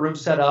banquet room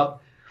set up,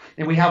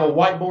 and we have a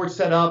whiteboard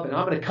set up, and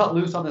I'm going to cut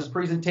loose on this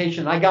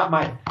presentation. I got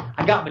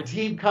my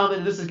team coming,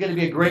 and this is going to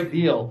be a great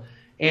deal.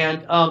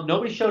 And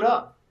nobody showed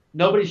up.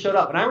 Nobody showed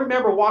up. And I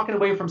remember walking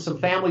away from some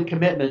family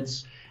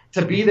commitments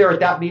to be there at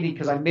that meeting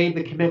because I made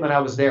the commitment I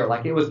was there.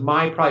 Like it was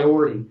my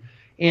priority.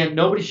 And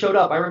nobody showed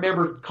up. I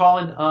remember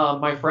calling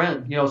my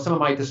friend, some of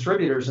my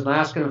distributors, and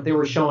asking if they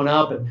were showing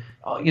up. And,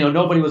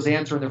 nobody was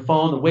answering their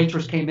phone. The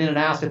waitress came in and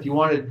asked if you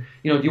wanted,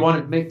 do you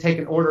want to take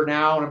an order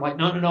now? And I'm like,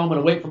 no, I'm going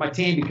to wait for my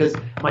team because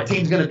my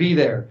team's going to be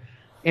there.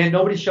 And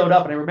nobody showed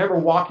up. And I remember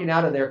walking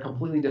out of there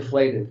completely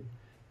deflated.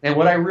 And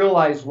what I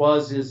realized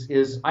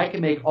is I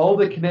can make all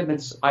the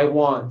commitments I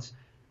want,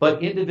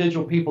 but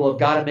individual people have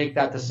got to make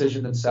that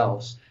decision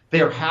themselves.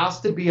 There has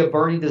to be a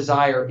burning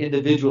desire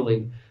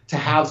individually to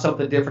have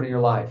something different in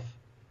your life.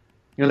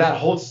 That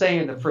whole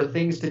saying that for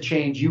things to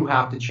change, you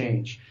have to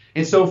change.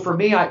 And so for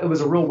me, it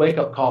was a real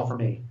wake-up call for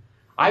me.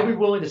 I'd be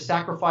willing to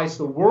sacrifice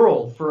the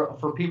world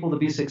for people to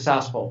be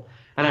successful.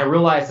 And I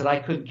realized that I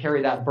couldn't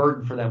carry that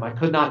burden for them. I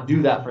could not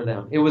do that for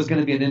them. It was going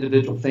to be an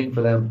individual thing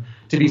for them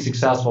to be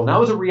successful. And that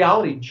was a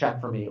reality check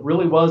for me. It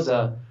really was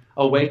a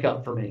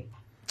wake-up for me.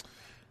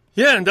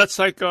 Yeah, and that's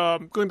like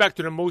going back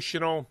to the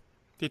emotional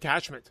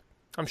detachment.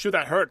 I'm sure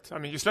that hurt. I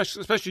mean,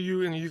 especially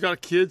you, and you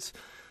got kids,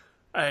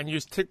 and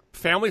you take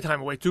family time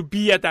away to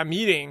be at that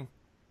meeting,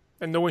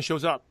 and no one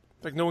shows up.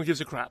 Like no one gives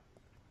a crap,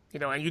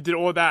 and you did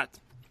all that.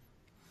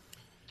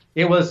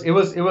 It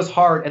was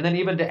hard, and then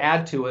even to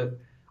add to it,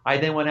 I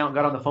then went out and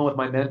got on the phone with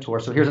my mentor.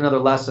 So here's another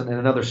lesson and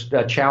another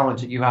challenge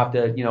that you have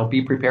to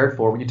be prepared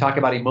for. When you talk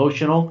about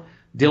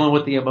dealing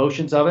with the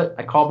emotions of it,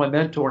 I called my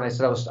mentor and I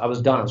said I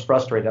was done. I was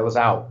frustrated. I was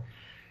out,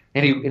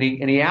 and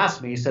he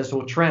asked me. He says,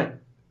 "Well, Trent,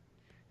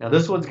 now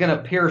this one's going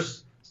to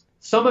pierce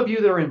some of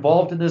you that are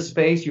involved in this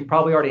space. You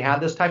probably already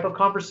had this type of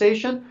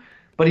conversation."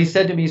 But he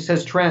said to me, he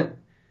says, "Trent,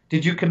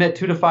 did you commit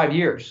 2 to 5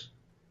 years?"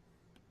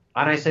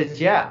 And I said,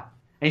 "Yeah."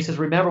 And he says,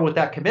 "Remember what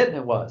that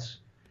commitment was.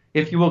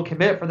 If you will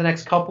commit for the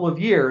next couple of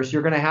years,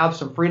 you're going to have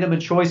some freedom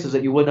and choices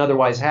that you wouldn't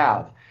otherwise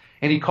have."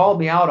 And he called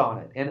me out on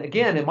it. And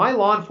again, in my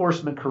law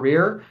enforcement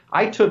career,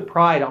 I took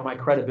pride on my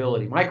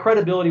credibility. My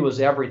credibility was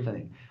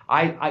everything.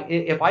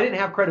 If I didn't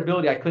have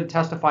credibility, I couldn't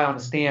testify on a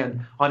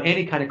stand on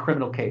any kind of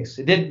criminal case.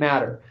 It didn't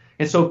matter.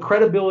 And so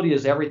credibility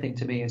is everything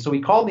to me. And so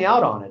he called me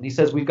out on it. And he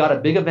says, "We've got a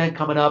big event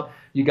coming up.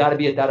 You got to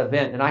be at that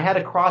event." And I had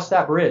to cross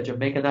that bridge of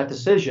making that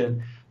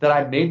decision that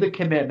I made the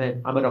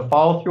commitment. I'm going to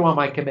follow through on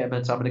my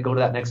commitments. I'm going to go to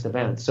that next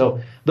event. So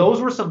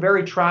those were some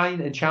very trying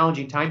and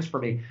challenging times for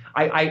me.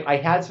 I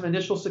had some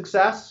initial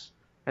success,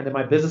 and then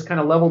my business kind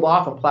of leveled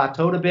off and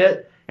plateaued a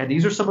bit. And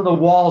these are some of the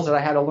walls that I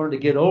had to learn to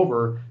get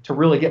over to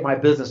really get my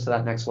business to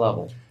that next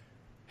level.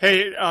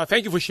 Hey,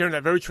 thank you for sharing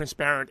that. Very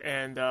transparent.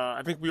 And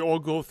I think we all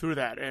go through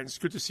that. And it's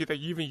good to see that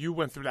even you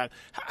went through that.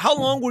 How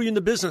long were you in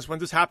the business when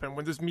this happened,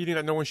 when this meeting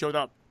that no one showed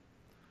up?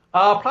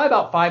 Probably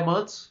about 5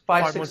 months,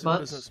 6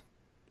 months.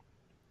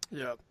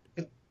 Yeah.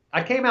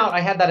 I came out. I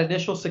had that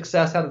initial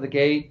success out of the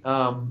gate,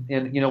 and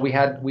we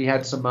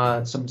had some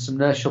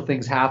initial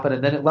things happen,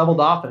 and then it leveled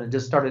off, and it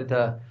just started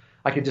to.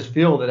 I could just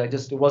feel that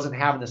it wasn't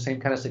having the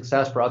same kind of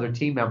success for other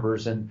team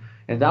members, and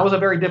that was a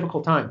very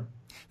difficult time.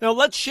 Now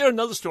let's share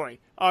another story.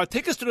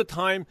 Take us to the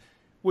time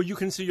where you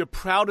can see your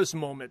proudest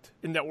moment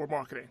in network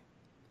marketing.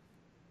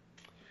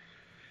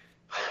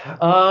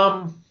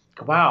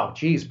 Wow,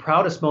 geez,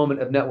 proudest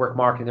moment of network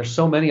marketing. There's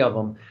so many of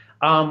them.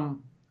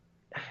 Um,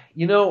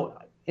 in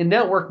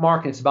network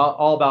marketing, it's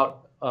all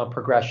about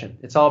progression.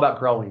 It's all about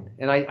growing.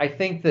 And I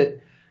think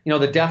that,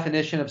 the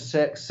definition of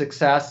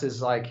success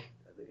is like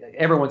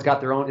everyone's got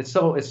their own. It's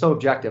so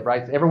objective,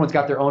 right? Everyone's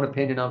got their own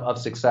opinion of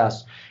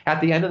success.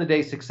 At the end of the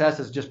day, success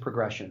is just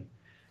progression.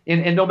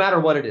 And no matter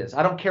what it is,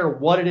 I don't care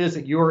what it is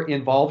that you're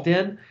involved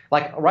in.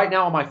 Like right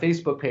now on my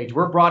Facebook page,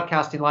 we're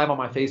broadcasting live on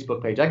my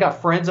Facebook page. I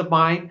got friends of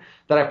mine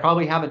that I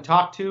probably haven't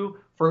talked to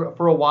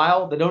for a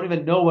while that don't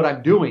even know what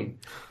I'm doing.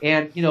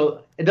 And,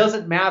 it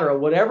doesn't matter.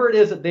 Whatever it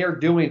is that they're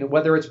doing,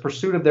 whether it's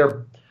pursuit of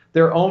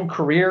their own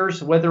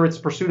careers, whether it's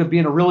pursuit of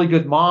being a really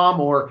good mom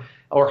or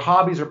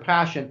hobbies or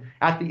passion,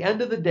 at the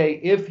end of the day,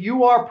 if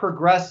you are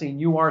progressing,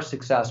 you are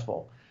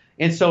successful.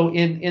 And so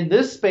in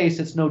this space,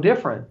 it's no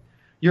different.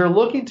 You're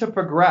looking to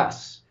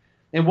progress.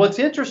 And what's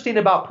interesting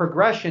about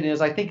progression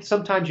is I think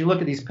sometimes you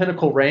look at these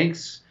pinnacle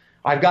ranks.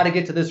 I've got to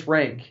get to this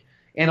rank.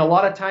 And a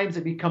lot of times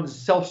it becomes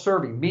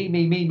self-serving. Me,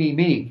 me, me, me,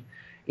 me.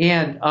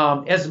 And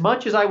as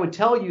much as I would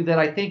tell you that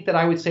I think that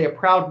I would say a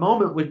proud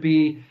moment would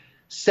be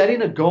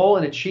setting a goal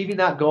and achieving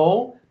that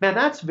goal, man,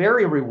 that's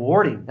very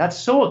rewarding. That's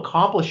so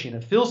accomplishing.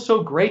 It feels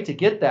so great to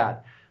get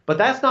that. But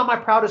that's not my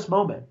proudest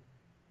moment.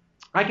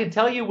 I can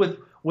tell you with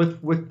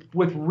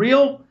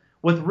real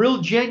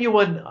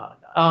genuine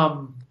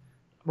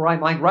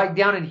right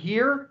down in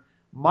here,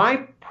 my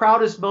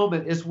proudest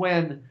moment is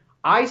when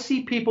I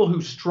see people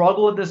who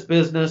struggle in this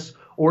business,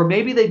 or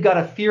maybe they've got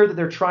a fear that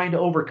they're trying to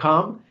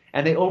overcome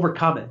and they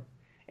overcome it.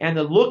 And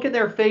the look in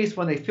their face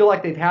when they feel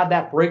like they've had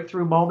that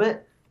breakthrough moment,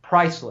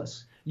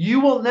 priceless. You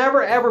will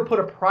never ever put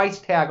a price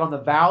tag on the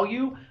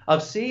value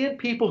of seeing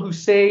people who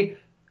feel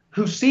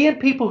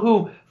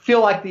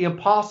like the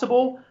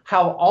impossible,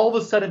 how all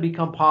of a sudden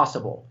become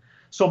possible.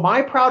 So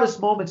my proudest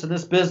moments in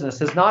this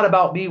business is not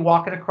about me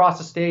walking across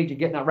the stage and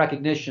getting that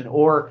recognition,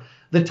 or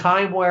the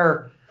time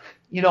where,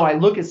 I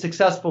look at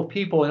successful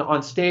people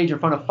on stage in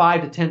front of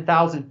 5,000 to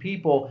 10,000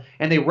 people,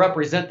 and they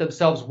represent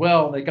themselves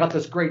well, and they got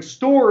this great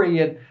story,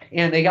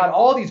 and they got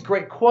all these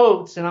great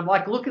quotes, and I'm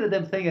like looking at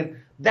them thinking,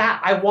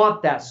 that I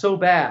want that so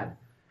bad.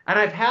 And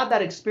I've had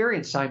that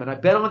experience, Simon.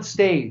 I've been on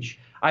stage.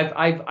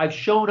 I've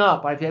shown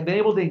up. I've been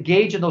able to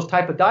engage in those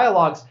type of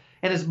dialogues.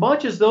 And as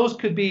much as those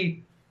could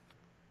be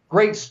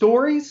great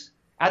stories,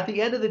 at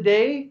the end of the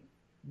day,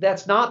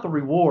 that's not the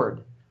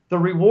reward. The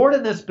reward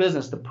in this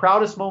business, the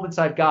proudest moments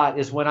I've got,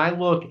 is when I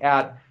look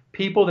at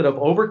people that have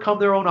overcome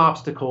their own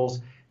obstacles,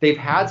 they've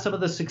had some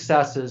of the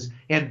successes,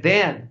 and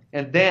then,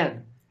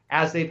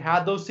 as they've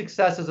had those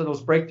successes and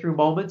those breakthrough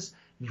moments,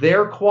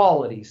 their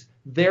qualities,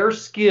 their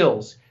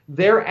skills,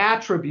 their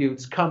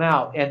attributes come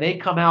out, and they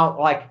come out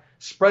like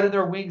spreading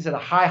their wings at a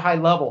high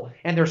level,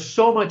 and they're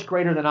so much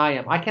greater than I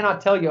am. I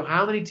cannot tell you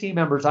how many team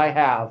members I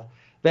have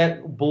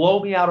that blow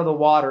me out of the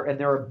water in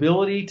their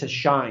ability to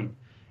shine.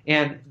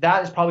 And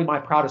that is probably my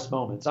proudest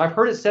moments. I've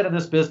heard it said in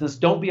this business,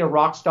 don't be a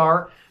rock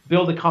star,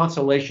 build a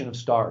constellation of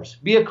stars.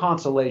 Be a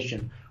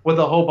constellation with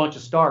a whole bunch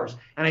of stars.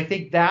 And I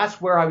think that's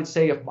where I would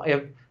say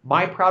if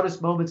my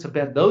proudest moments have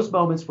been those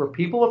moments where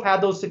people have had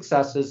those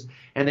successes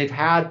and they've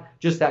had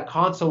just that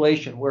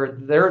consolation where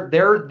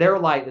their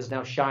light is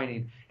now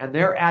shining and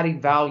they're adding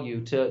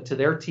value to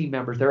their team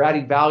members. They're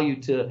adding value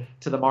to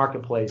the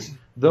marketplace.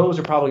 Those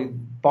are probably,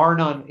 bar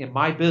none, in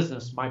my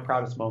business, my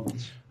proudest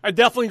moments. I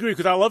definitely agree,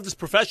 because I love this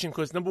profession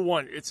because, number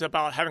one, it's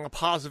about having a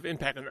positive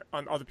impact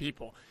on other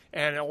people,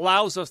 and it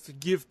allows us to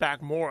give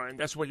back more, and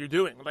that's what you're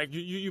doing. Like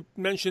you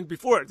mentioned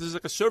before, this is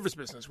like a service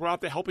business. We're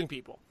out there helping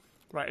people,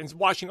 right? And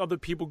watching other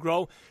people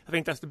grow, I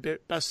think that's the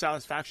best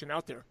satisfaction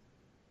out there.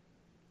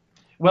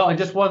 Well, and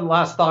just one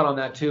last thought on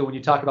that, too. When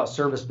you talk about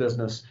service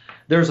business,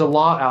 there's a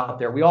law out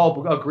there. We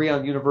all agree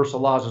on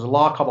universal laws. There's a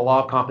law called the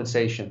law of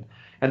compensation.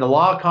 And the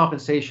law of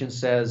compensation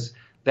says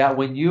that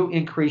when you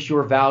increase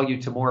your value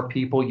to more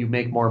people, you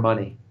make more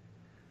money.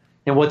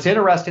 And what's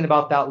interesting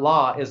about that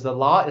law is the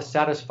law is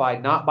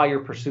satisfied not by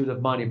your pursuit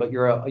of money, but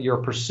your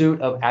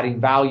pursuit of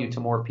adding value to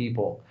more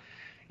people.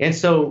 And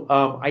so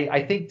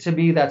I think, to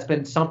me, that's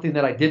been something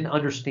that I didn't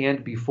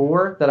understand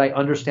before, that I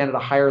understand at a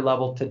higher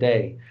level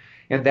today.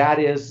 And that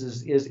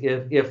is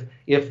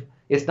if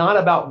it's not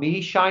about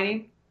me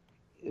shining.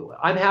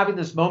 I'm having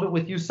this moment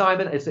with you,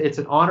 Simon. It's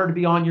an honor to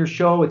be on your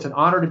show. It's an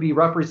honor to be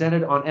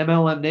represented on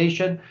MLM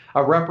Nation,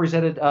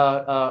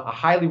 a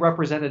highly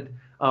represented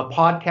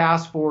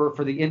podcast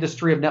for the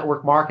industry of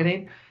network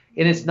marketing.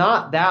 And it's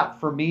not that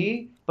for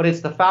me, but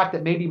it's the fact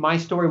that maybe my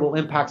story will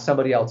impact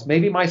somebody else.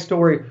 Maybe my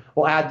story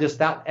will add just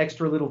that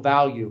extra little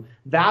value.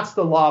 That's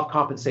the law of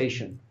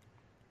compensation,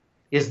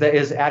 is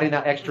adding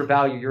that extra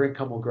value, your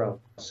income will grow.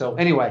 So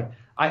anyway,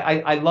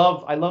 I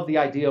love the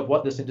idea of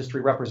what this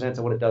industry represents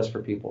and what it does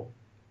for people.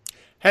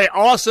 Hey,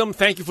 awesome.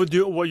 Thank you for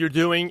doing what you're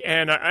doing.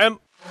 And hey,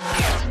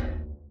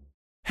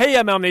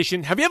 ML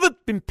Nation, have you ever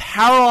been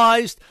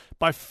paralyzed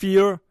by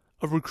fear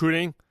of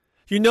recruiting?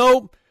 You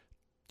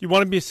You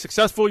want to be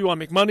successful, you want to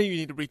make money, you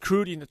need to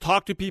recruit, you need to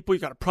talk to people,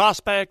 you got to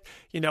prospect.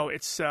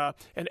 It's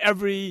and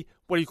every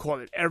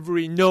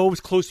every no is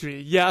close to a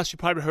yes. You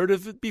probably heard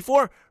of it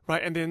before,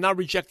 right? And they're not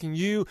rejecting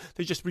you,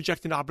 they're just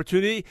rejecting the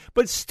opportunity.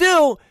 But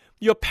still,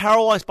 you're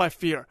paralyzed by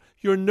fear.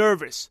 You're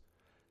nervous.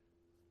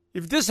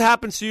 If this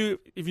happens to you,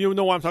 if you don't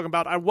know what I'm talking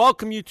about, I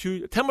welcome you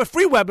to attend my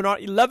free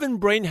webinar, 11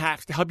 Brain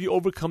Hacks to help you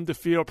overcome the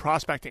fear of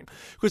prospecting.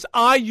 Because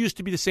I used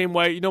to be the same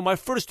way. My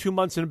first 2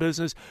 months in the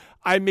business,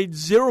 I made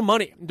zero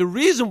money. The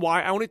reason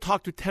why, I only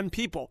talked to 10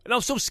 people. And I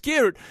was so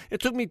scared.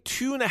 It took me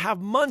 2.5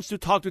 months to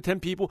talk to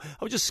 10 people.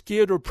 I was just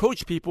scared to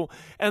approach people.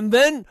 And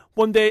then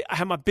one day, I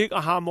had my big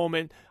aha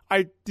moment.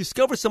 I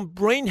discovered some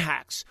brain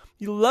hacks,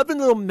 11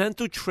 little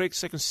mental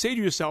tricks I can say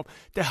to yourself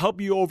to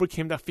help you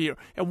overcome that fear.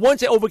 And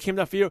once I overcame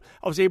that fear,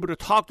 I was able to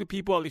talk to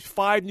people, at least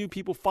 5 new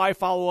people, 5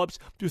 follow-ups,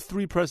 do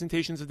 3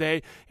 presentations a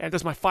day. And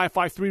that's my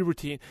 5-5-3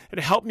 routine. And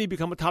it helped me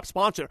become a top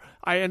sponsor.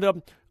 I ended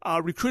up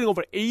recruiting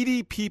over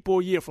 80 people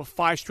a year for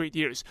 5 straight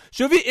years.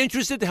 So if you're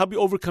interested to help you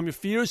overcome your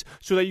fears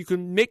so that you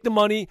can make the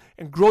money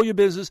and grow your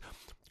business,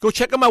 go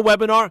check out my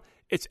webinar.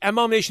 It's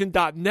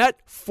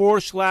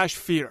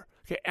mlmnation.net/fear.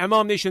 Okay,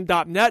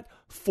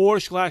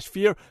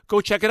 mlmnation.net/fear.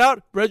 Go check it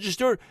out,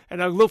 register,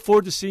 and I look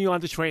forward to seeing you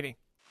on the training.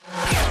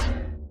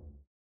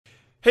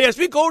 Hey, as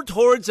we go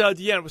towards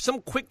the end, with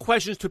some quick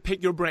questions to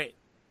pick your brain.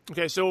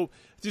 Okay, so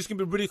these can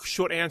be really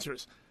short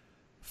answers.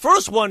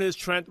 First one is,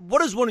 Trent,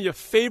 what is one of your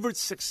favorite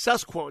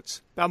success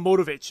quotes that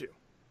motivates you?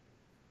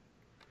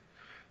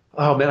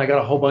 Oh, man, I got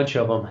a whole bunch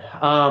of them.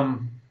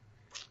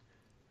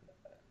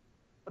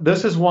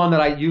 This is one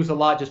that I use a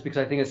lot just because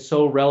I think it's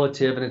so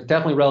relative, and it's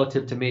definitely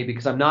relative to me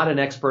because I'm not an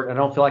expert. And I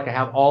don't feel like I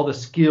have all the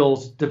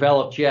skills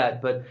developed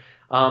yet, but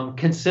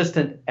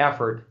consistent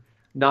effort,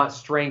 not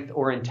strength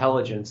or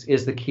intelligence,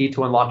 is the key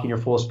to unlocking your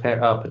fullest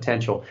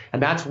potential.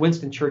 And that's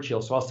Winston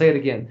Churchill. So I'll say it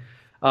again.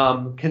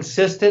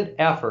 Consistent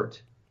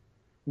effort,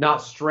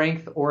 not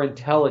strength or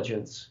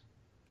intelligence,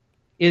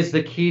 is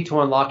the key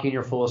to unlocking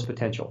your fullest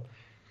potential.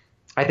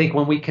 I think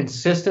when we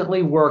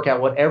consistently work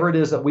at whatever it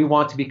is that we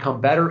want to become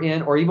better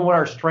in, or even what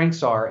our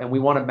strengths are, and we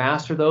want to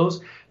master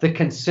those, the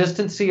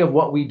consistency of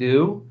what we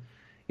do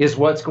is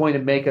what's going to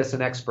make us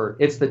an expert.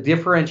 It's the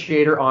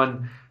differentiator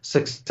on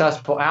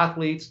successful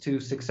athletes to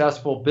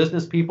successful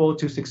business people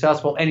to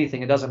successful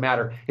anything. It doesn't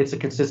matter. It's a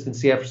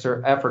consistency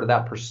effort of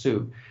that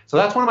pursuit. So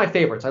that's one of my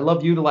favorites. I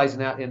love utilizing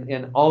that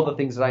in all the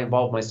things that I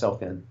involve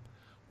myself in.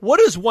 What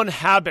is one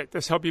habit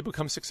that's helped you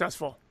become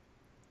successful?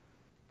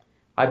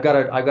 I've got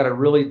a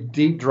really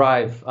deep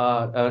drive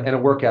and a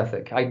work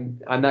ethic.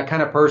 I'm that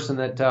kind of person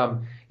that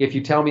if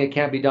you tell me it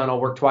can't be done, I'll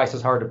work twice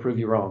as hard to prove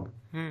you wrong.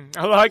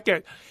 I like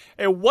it.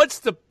 And what's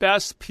the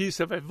best piece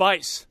of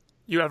advice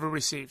you ever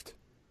received?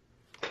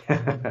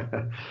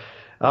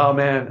 Oh,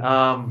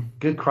 man.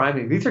 Good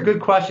crime. These are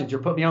good questions.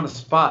 You're putting me on the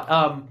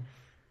spot.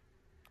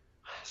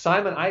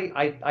 Simon,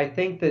 I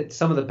think that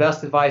some of the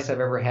best advice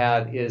I've ever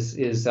had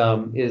is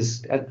and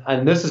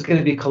this is going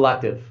to be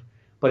collective,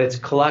 but it's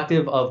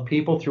collective of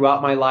people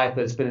throughout my life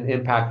that's been an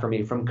impact for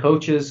me, from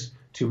coaches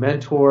to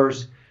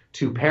mentors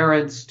to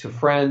parents to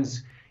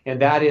friends, and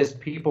that is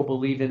people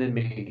believing in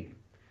me.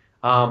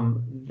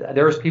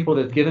 There's people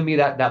that have given me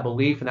that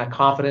belief and that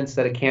confidence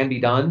that it can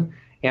be done,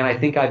 and I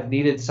think I've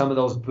needed some of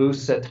those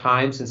boosts at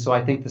times, and so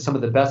I think that some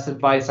of the best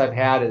advice I've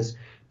had is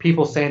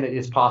people saying that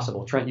it's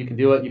possible. Trent, you can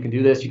do it, you can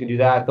do this, you can do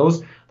that.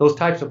 Those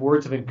types of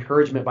words of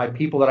encouragement by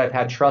people that I've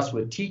had trust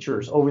with,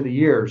 teachers over the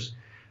years,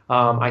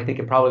 I think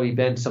have probably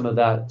been some of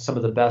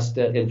the best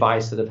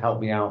advice that have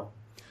helped me out.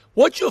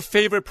 What's your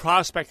favorite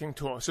prospecting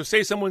tool? So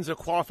say someone's a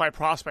qualified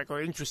prospect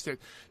or interested.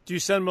 Do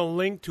you send them a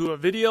link to a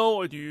video,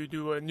 or do you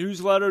do a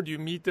newsletter? Do you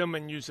meet them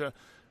and use a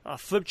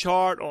flip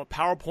chart or a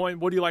PowerPoint?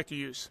 What do you like to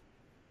use?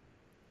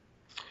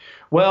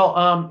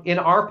 Well, in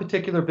our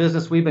particular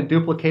business, we've been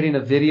duplicating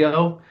a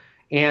video,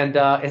 and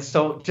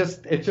so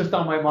it's just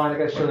on my mind. I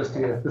got to show this to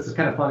you. This is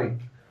kind of funny.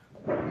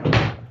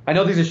 I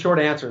know these are short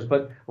answers,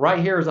 but right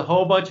here is a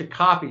whole bunch of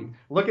copy.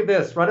 Look at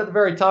this, right at the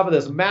very top of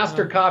this,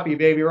 master copy,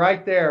 baby,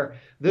 right there.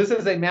 This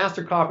is a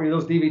master copy of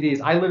those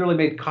DVDs. I literally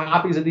made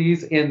copies of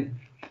these in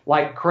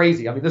like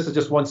crazy. I mean, this is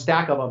just one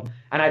stack of them,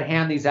 and I'd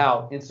hand these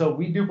out. And so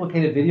we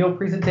duplicated video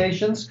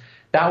presentations.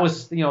 That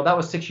was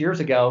 6 years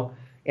ago,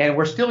 and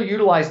we're still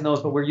utilizing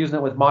those, but we're using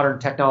it with modern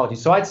technology.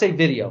 So I'd say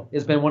video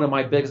has been one of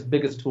my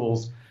biggest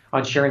tools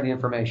on sharing the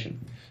information.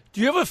 Do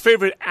you have a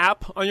favorite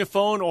app on your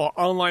phone or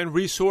online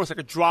resource like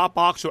a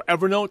Dropbox or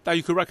Evernote that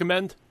you could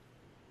recommend?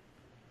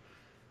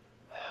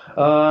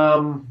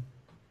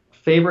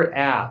 Favorite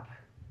app?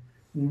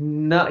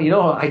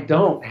 No, I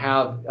don't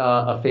have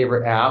a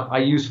favorite app. I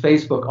use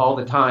Facebook all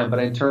the time, but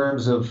in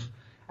terms of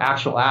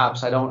actual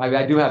apps, I don't.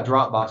 I do have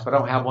Dropbox, but I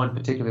don't have one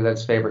particularly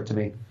that's favorite to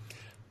me.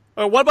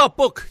 What about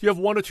book? You have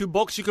 1 or 2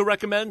 books you could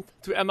recommend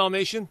to ML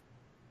Nation?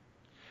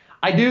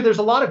 I do. There's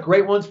a lot of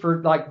great ones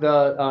for like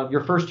the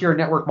your first year in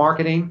network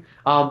marketing.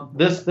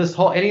 This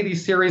whole any of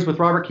these series with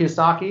Robert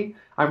Kiyosaki.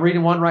 I'm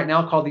reading one right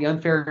now called The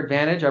Unfair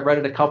Advantage. I've read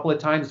it a couple of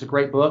times. It's a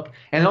great book.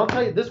 And I'll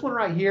tell you, this one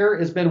right here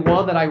has been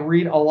one that I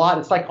read a lot.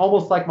 It's like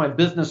almost like my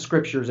business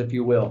scriptures, if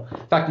you will.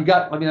 In fact,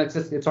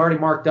 it's already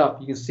marked up.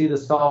 You can see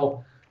this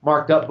all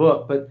marked up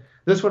book. But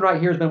this one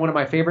right here has been one of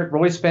my favorite.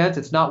 Roy Spence,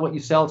 It's Not What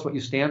You Sell, It's What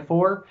You Stand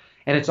For.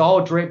 And it's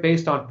all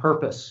based on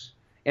purpose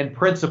and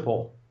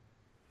principle.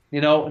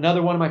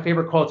 Another one of my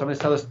favorite quotes, I'm going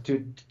to tell this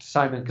to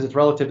Simon because it's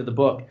relative to the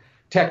book.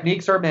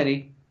 Techniques are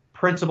many,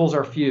 principles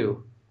are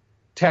few.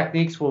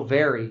 Techniques will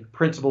vary,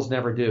 principles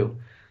never do.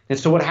 And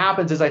so what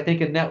happens is I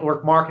think in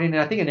network marketing,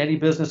 and I think in any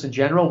business in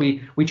general,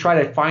 we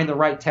try to find the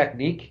right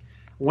technique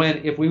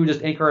when if we would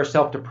just anchor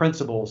ourselves to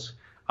principles,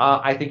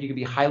 I think you can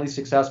be highly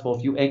successful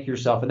if you anchor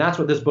yourself. And that's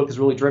what this book is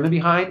really driven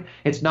behind.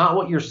 It's not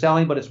what you're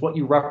selling, but it's what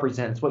you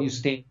represent. It's what you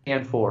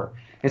stand for.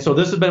 And so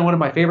this has been one of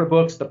my favorite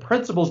books. The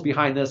principles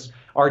behind this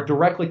are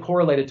directly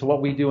correlated to what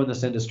we do in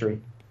this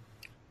industry.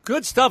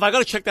 Good stuff. I got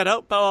to check that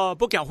out.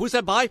 Book out. Who's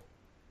that by?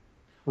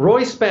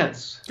 Roy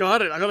Spence.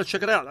 Got it. I got to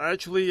check it out. I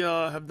actually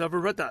have never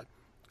read that.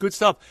 Good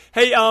stuff.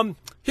 Hey,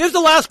 here's the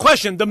last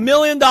question, the $1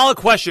 million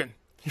question.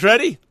 You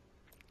ready?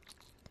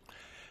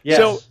 Yes.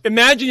 So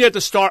imagine you had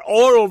to start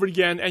all over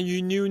again and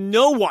you knew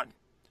no one.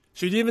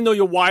 So you didn't even know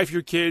your wife,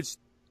 your kids,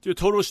 you're a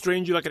total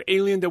stranger, like an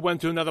alien that went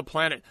to another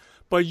planet.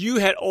 But you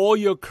had all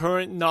your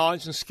current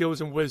knowledge and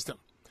skills and wisdom.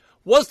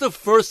 What's the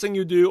first thing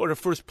you do or the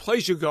first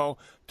place you go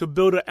to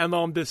build an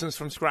MLM business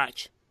from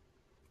scratch?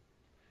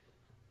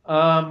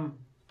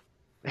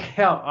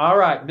 Hell, all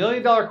right. $1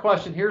 million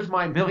question. Here's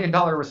my $1 million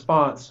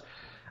response.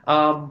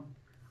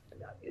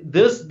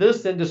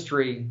 This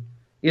industry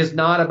is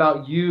not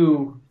about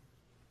you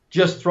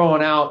just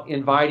throwing out,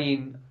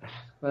 inviting.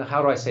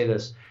 How do I say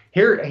this?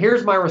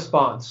 Here's my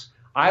response.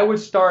 I would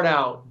start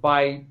out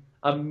by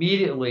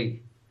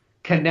immediately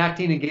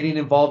connecting and getting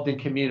involved in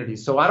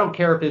communities. So I don't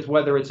care if it's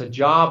whether it's a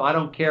job, I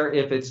don't care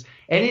if it's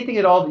anything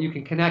at all that you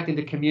can connect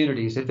into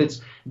communities. If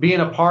it's being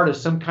a part of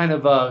some kind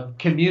of a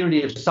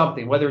community of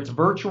something, whether it's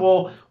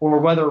virtual or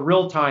whether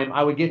real time,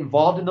 I would get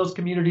involved in those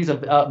communities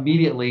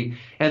immediately.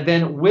 And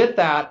then with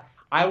that,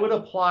 I would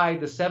apply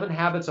the 7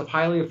 habits of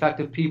highly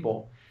effective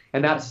people.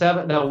 And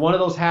one of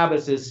those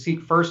habits is seek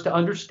first to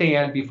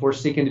understand before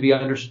seeking to be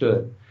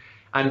understood.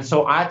 And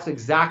so that's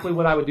exactly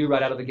what I would do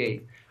right out of the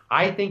gate.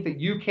 I think that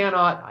you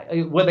cannot,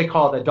 what they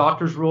call it, the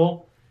doctor's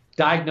rule,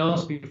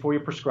 diagnose before you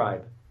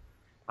prescribe.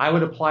 I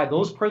would apply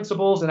those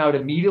principles and I would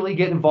immediately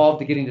get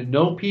involved to getting to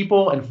know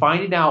people and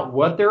finding out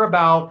what they're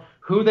about,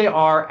 who they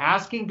are,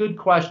 asking good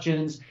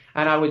questions,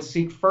 and I would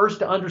seek first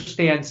to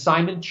understand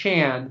Simon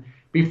Chan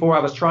before I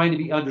was trying to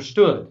be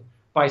understood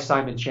by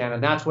Simon Chan.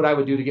 And that's what I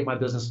would do to get my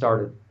business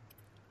started.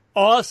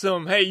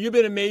 Awesome. Hey, you've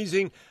been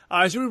amazing.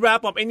 As we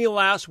wrap up, any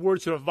last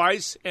words of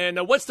advice? And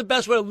what's the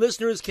best way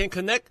listeners can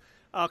connect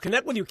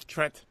with you,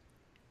 Trent?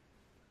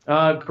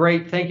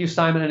 Great. Thank you,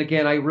 Simon. And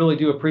again, I really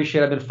do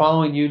appreciate it. I've been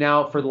following you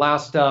now for the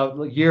last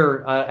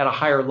year at a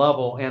higher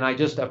level, and I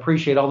just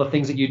appreciate all the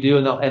things that you do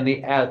and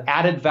the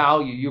added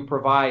value you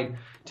provide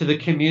to the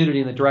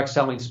community in the direct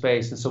selling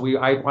space. And so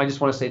I just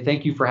want to say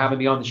thank you for having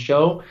me on the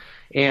show.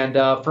 And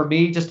for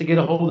me, just to get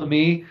a hold of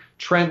me,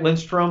 Trent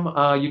Lindstrom,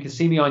 you can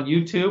see me on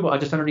YouTube,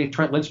 just underneath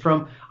Trent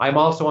Lindstrom. I'm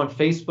also on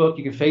Facebook.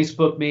 You can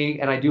Facebook me,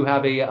 and I do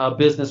have a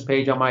business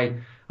page on my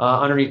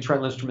underneath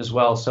Trent Lindstrom as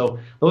well. So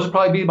those would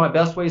probably be my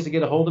best ways to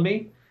get a hold of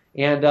me.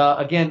 And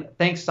again,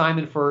 thanks,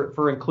 Simon,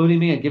 for including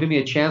me and giving me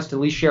a chance to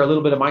at least share a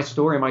little bit of my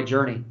story and my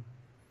journey.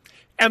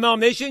 MLM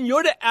Nation,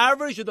 you're the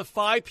average of the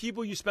 5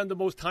 people you spend the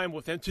most time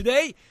with. And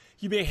today,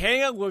 you've been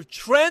hanging out with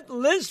Trent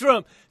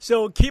Lindstrom.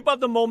 So keep up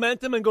the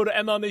momentum and go to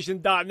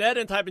MLMNation.net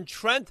and type in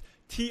Trent,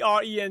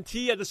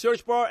 T-R-E-N-T at the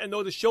search bar, and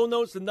know the show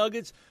notes, the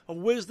nuggets of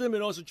wisdom,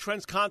 and also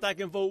Trent's contact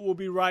info will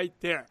be right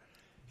there.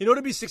 In order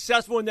to be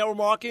successful in network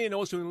marketing and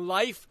also in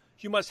life,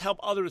 you must help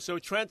others. So,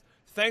 Trent,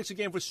 thanks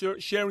again for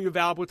sharing your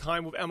valuable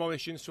time with MLM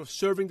Nation, for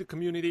serving the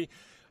community.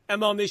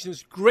 MLM Nation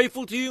is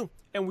grateful to you,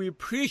 and we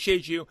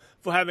appreciate you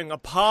for having a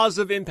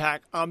positive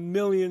impact on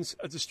millions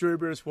of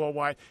distributors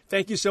worldwide.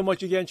 Thank you so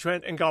much again,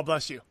 Trent, and God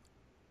bless you.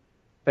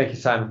 Thank you,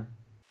 Simon.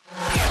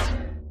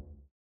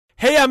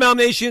 Hey, MLM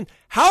Nation,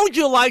 how would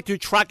you like to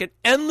attract an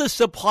endless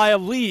supply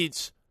of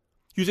leads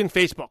using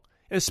Facebook,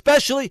 and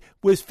especially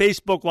with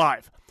Facebook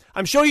Live?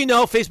 I'm sure you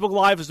know Facebook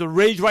Live is the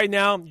rage right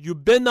now.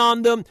 You've been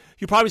on them.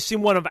 You've probably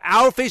seen one of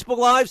our Facebook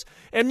Lives.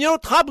 And,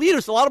 top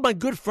leaders, a lot of my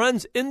good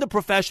friends in the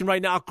profession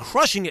right now are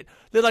crushing it.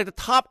 They're like the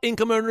top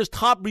income earners,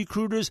 top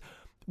recruiters.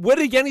 Where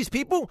do you get these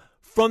people?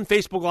 From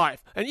Facebook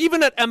Live. And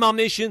even at MLM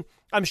Nation,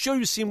 I'm sure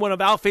you've seen one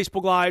of our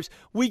Facebook Lives.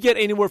 We get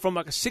anywhere from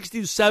like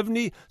 60 to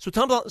 70,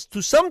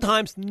 to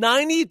sometimes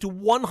 90 to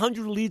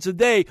 100 leads a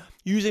day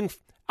using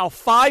our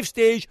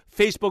 5-stage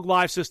Facebook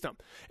Live system.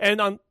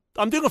 And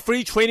I'm doing a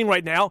free training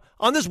right now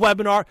on this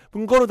webinar. We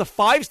can go to the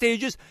 5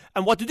 stages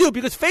and what to do,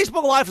 because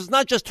Facebook Live is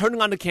not just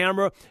turning on the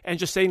camera and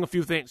just saying a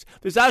few things.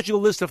 There's actually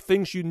a list of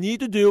things you need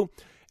to do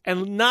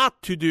and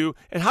not to do,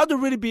 and how to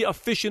really be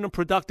efficient and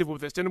productive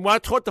with this. And when I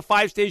taught the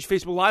 5-stage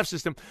Facebook Live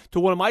system to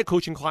one of my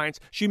coaching clients,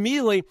 she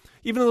immediately,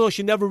 even though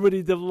she never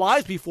really did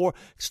lives before,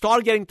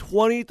 started getting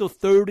 20 to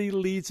 30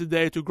 leads a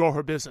day to grow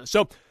her business.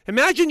 So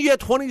imagine you had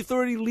 20 to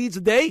 30 leads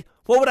a day.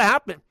 What would have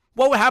happened?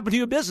 What would happen to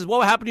your business? What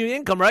would happen to your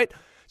income, right?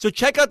 So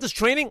check out this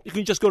training. You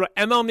can just go to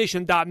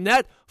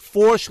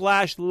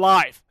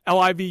mlmnation.net/live,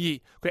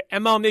 L-I-V-E. Okay,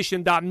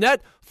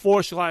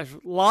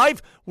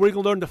 mlmnation.net/live, where you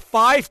can learn the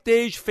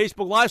 5-stage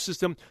Facebook Live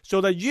system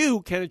so that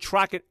you can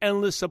attract an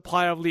endless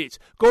supply of leads.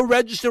 Go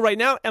register right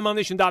now,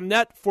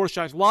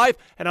 mlmnation.net/live,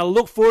 and I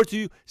look forward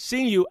to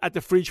seeing you at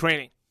the free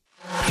training.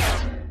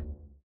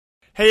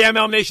 Hey,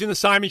 MLM Nation, this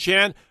is Simon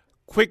Chan.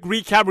 Quick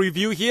recap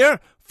review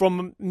here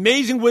from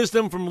amazing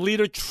wisdom from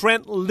leader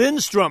Trent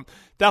Lindstrom.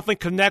 Definitely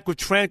connect with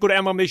Trent. Go to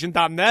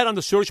mlmnation.net. On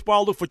the search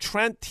bar, look for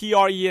Trent,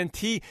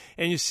 T-R-E-N-T,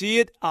 and you see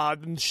it.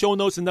 Show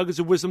notes and nuggets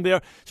of wisdom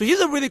there. So here's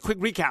a really quick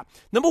recap.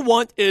 Number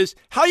one is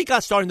how he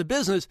got started in the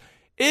business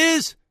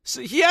is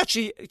he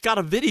actually got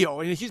a video,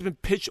 and he's been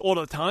pitched all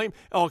the time.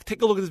 Oh,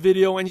 take a look at this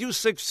video, and he was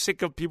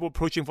sick of people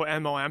approaching for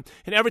MLM.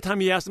 And every time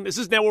he asked them, is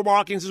this network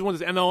marketing? Is this one of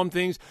those MLM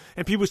things?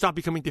 And people start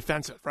becoming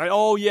defensive, right?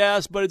 Oh,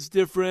 yes, but it's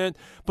different.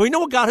 But you know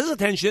what got his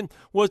attention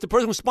was the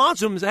person who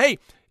sponsored him and said, hey,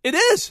 it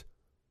is.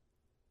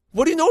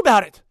 What do you know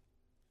about it?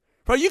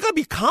 Right? You got to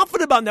be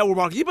confident about network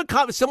marketing. You've been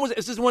confident.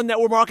 Is this one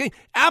network marketing?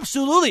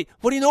 Absolutely.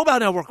 What do you know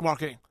about network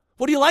marketing?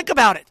 What do you like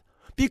about it?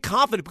 Be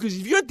confident, because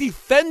if you're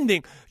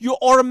defending, you're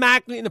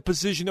automatically in a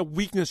position of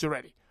weakness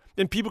already.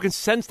 Then people can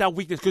sense that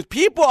weakness, because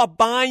people are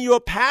buying your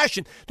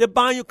passion. They're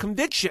buying your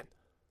conviction.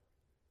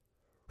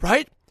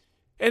 Right?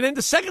 And then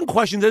the second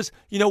question is,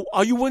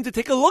 are you willing to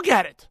take a look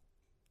at it?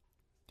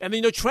 And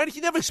then, Trent,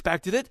 he never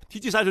expected it. He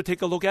decided to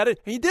take a look at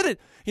it, and he did it.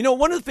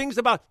 One of the things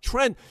about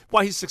Trent,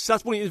 why he's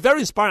successful, he's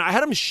very inspiring. I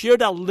had him share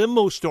that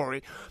limo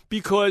story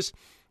because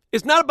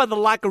it's not about the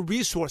lack of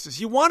resources.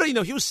 He wanted,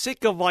 he was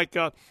sick of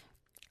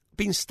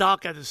being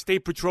stuck at a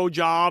state patrol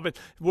job and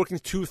working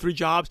 2-3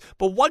 jobs.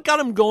 But what got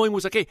him going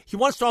was he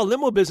wanted to start a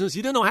limo business.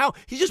 He didn't know how.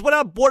 He just went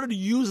out and bought a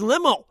used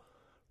limo,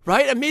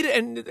 right? And made it,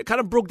 and it kind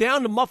of broke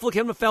down. The muffler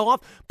kind of fell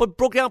off, but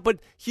broke down.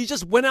 But he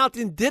just went out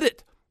and did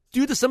it.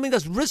 Do something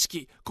that's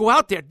risky. Go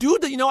out there.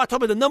 I talk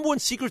about the number one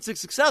secret to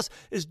success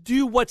is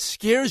do what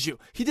scares you.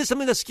 He did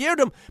something that scared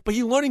him, but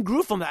he learned and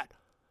grew from that.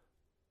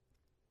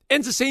 And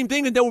it's the same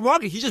thing in network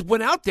marketing. He just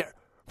went out there,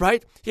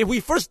 right? If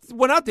we first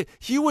went out there,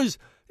 he was,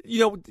 he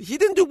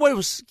didn't do what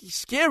was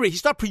scary. He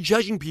started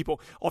prejudging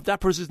people. Oh, if that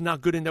person is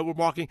not good in network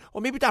marketing,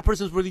 or maybe that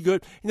person is really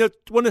good.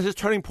 One of his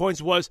turning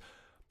points was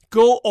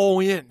go all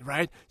in,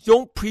 right?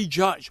 Don't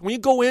prejudge. When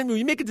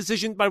you make a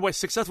decision, by the way,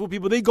 successful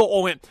people, they go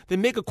all in. They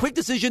make a quick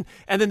decision,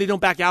 and then they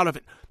don't back out of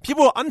it.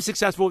 People who are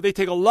unsuccessful, they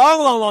take a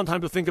long time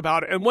to think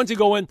about it, and once they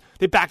go in,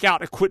 they back out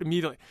and quit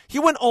immediately. He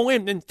went all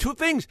in, and two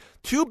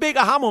big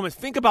aha moments.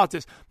 Think about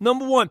this.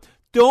 Number one,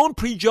 don't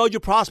prejudge your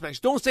prospects.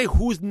 Don't say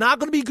who's not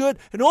going to be good,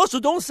 and also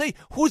don't say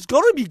who's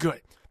going to be good.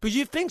 Because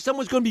you think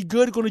someone's going to be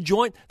good, going to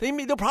join,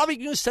 they'll probably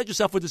going to set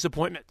yourself for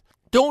disappointment.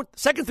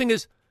 Second thing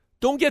is,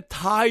 don't get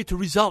tied to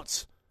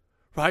results.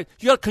 Right?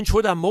 You got to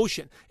control that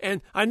emotion.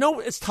 And I know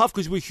it's tough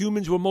because we're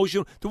humans, we're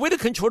emotional. The way to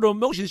control the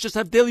emotion is just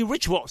have daily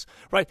rituals,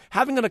 right?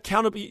 Having an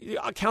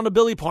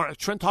accountability partner.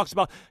 Trent talks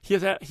about he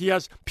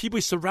has people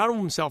he surrounds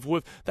himself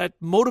with that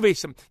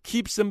motivates him,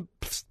 keeps them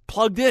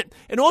plugged in,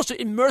 and also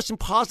immerse in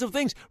positive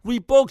things.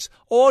 Read books,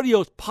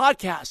 audios,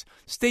 podcasts.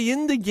 Stay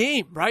in the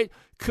game, right?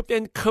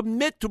 And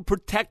commit to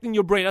protecting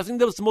your brain. I think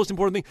that was the most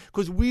important thing,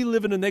 because we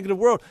live in a negative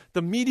world.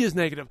 The media is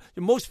negative.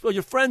 Most of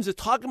your friends are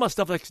talking about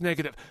stuff that's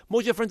negative.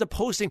 Most of your friends are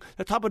posting,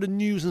 they're talking about the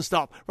news and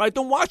stuff, right?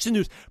 Don't watch the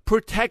news.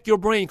 Protect your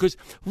brain, because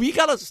we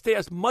got to stay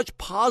as much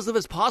positive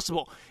as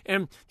possible.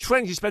 And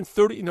Trent, he spent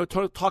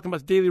talking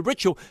about daily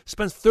ritual,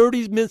 spends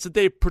 30 minutes a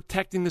day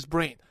protecting his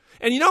brain.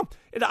 And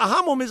the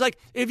aha moment is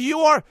if you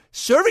are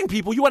serving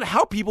people, you want to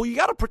help people, you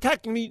got to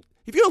protect.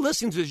 If you're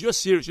listening to this, you're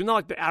serious. You're not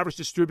like the average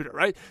distributor,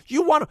 right?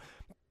 You want to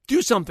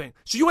do something.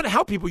 So you want to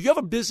help people. You have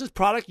a business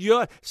product. You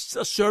have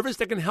a service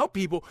that can help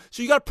people.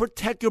 So you got to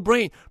protect your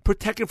brain,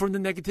 protect it from the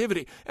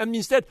negativity. And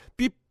instead,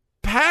 be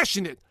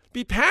passionate.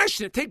 Be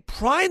passionate. Take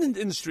pride in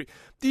the industry.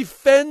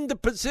 Defend the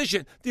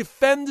position.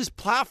 Defend this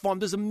platform,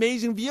 this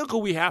amazing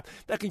vehicle we have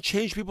that can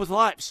change people's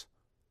lives.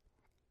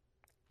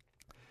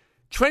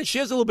 Trent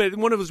shares a little bit. In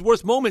one of his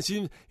worst moments,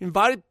 he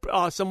invited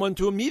someone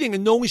to a meeting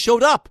and no one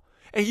showed up.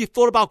 And he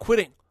thought about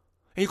quitting.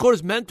 And he called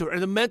his mentor,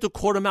 and the mentor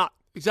called him out.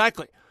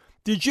 Exactly.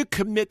 Did you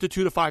commit to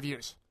 2 to 5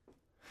 years?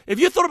 If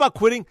you thought about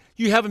quitting,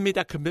 you haven't made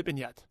that commitment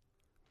yet.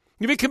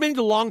 If you're committing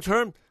to long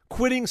term,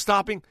 quitting,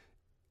 stopping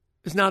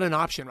is not an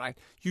option, right?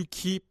 You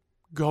keep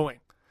going.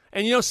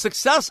 And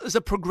success is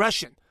a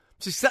progression.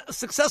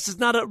 Success is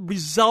not a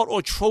result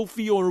or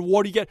trophy or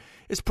reward you get.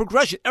 It's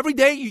progression. Every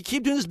day you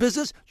keep doing this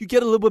business, you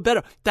get a little bit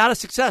better. That is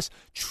success.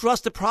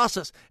 Trust the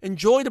process.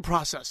 Enjoy the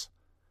process.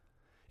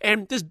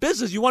 And this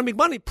business, you want to make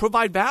money,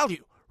 provide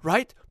value,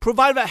 right?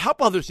 Provide value,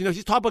 help others.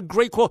 He's talking about a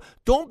great quote.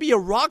 Don't be a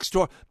rock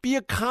star. Be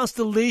a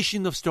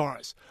constellation of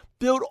stars.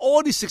 build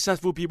all these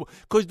successful people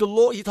because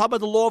you talk about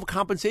the law of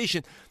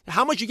compensation.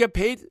 How much you get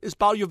paid is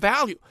about your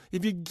value.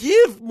 If you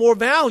give more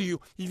value,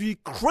 if you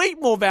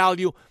create more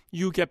value,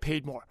 you get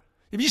paid more.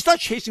 If you start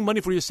chasing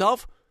money for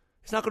yourself,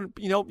 it's not going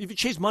to, if you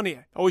chase money,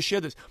 I always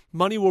share this,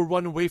 money will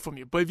run away from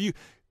you. But if you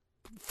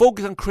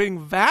focus on creating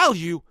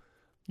value,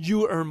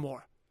 you earn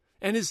more.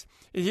 And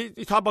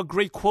you talk about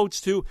great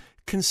quotes too.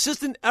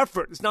 Consistent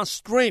effort is not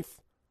strength.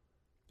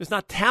 It's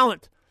not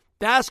talent.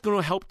 That's going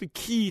to help the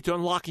key to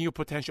unlocking your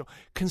potential.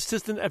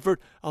 Consistent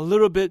effort, a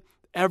little bit,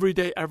 every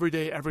day, every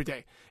day, every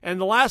day. And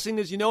the last thing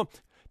is,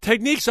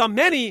 techniques are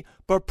many,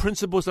 but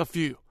principles are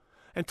few.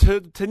 And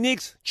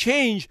techniques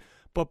change,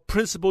 but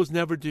principles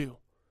never do.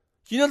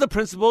 The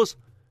principles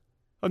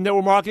of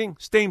network marketing?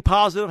 Staying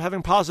positive, having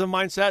a positive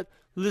mindset,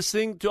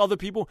 listening to other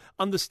people,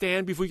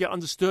 understand before you get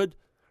understood,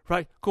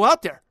 right? Go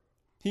out there.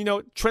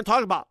 Trent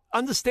talked about,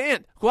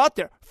 understand. Go out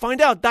there. Find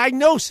out.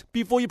 Diagnose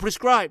before you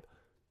prescribe.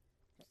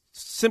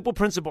 Simple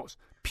principles,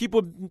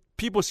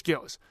 people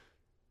skills.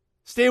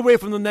 Stay away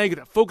from the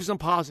negative. Focus on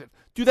positive.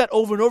 Do that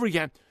over and over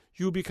again.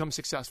 You'll become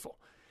successful.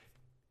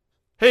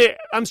 Hey,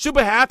 I'm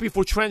super happy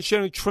for Trent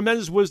sharing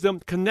tremendous wisdom.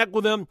 Connect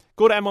with him.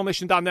 Go to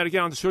MLMNation.net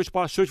again on the search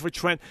bar. Search for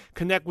Trent.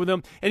 Connect with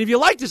him. And if you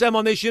like this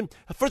ML Nation,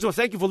 first of all,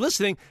 thank you for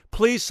listening.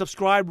 Please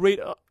subscribe, rate,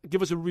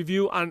 give us a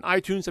review on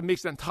iTunes. It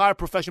makes the entire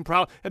profession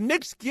proud. And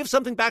give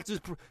something back to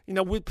this.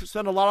 We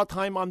spend a lot of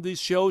time on these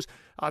shows.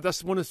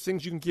 That's one of the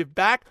things you can give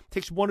back. It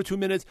takes 1 or 2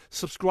 minutes.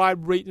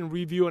 Subscribe, rate, and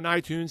review on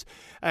iTunes.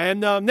 And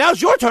now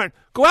it's your turn.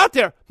 Go out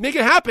there. Make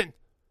it happen.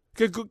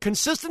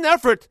 Consistent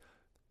effort.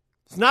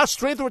 It's not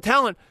strength or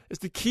talent.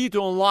 It's the key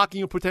to unlocking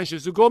your potential.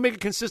 So go make it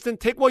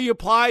consistent. Take what you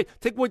apply.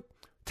 Take what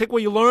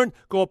you learn.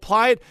 Go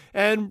apply it.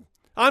 And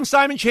I'm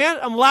Simon Chan.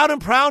 I'm loud and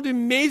proud. The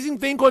amazing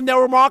thing called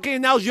network marketing.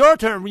 And now it's your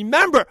turn.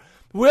 Remember,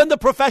 we're in the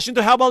profession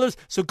to help others.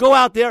 So go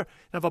out there and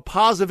have a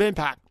positive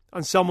impact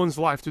on someone's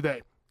life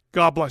today.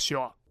 God bless you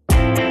all.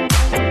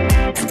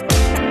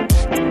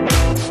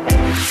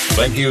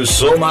 Thank you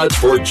so much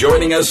for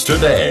joining us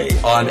today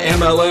on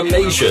MLM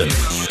Nation.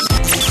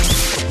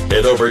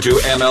 Head over to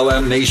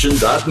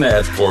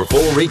MLMNation.net for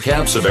full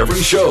recaps of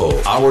every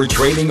show, our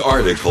training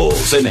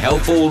articles, and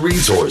helpful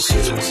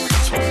resources.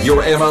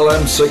 Your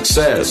MLM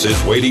success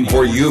is waiting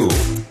for you.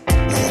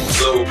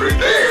 So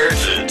prepare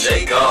to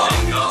take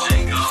off.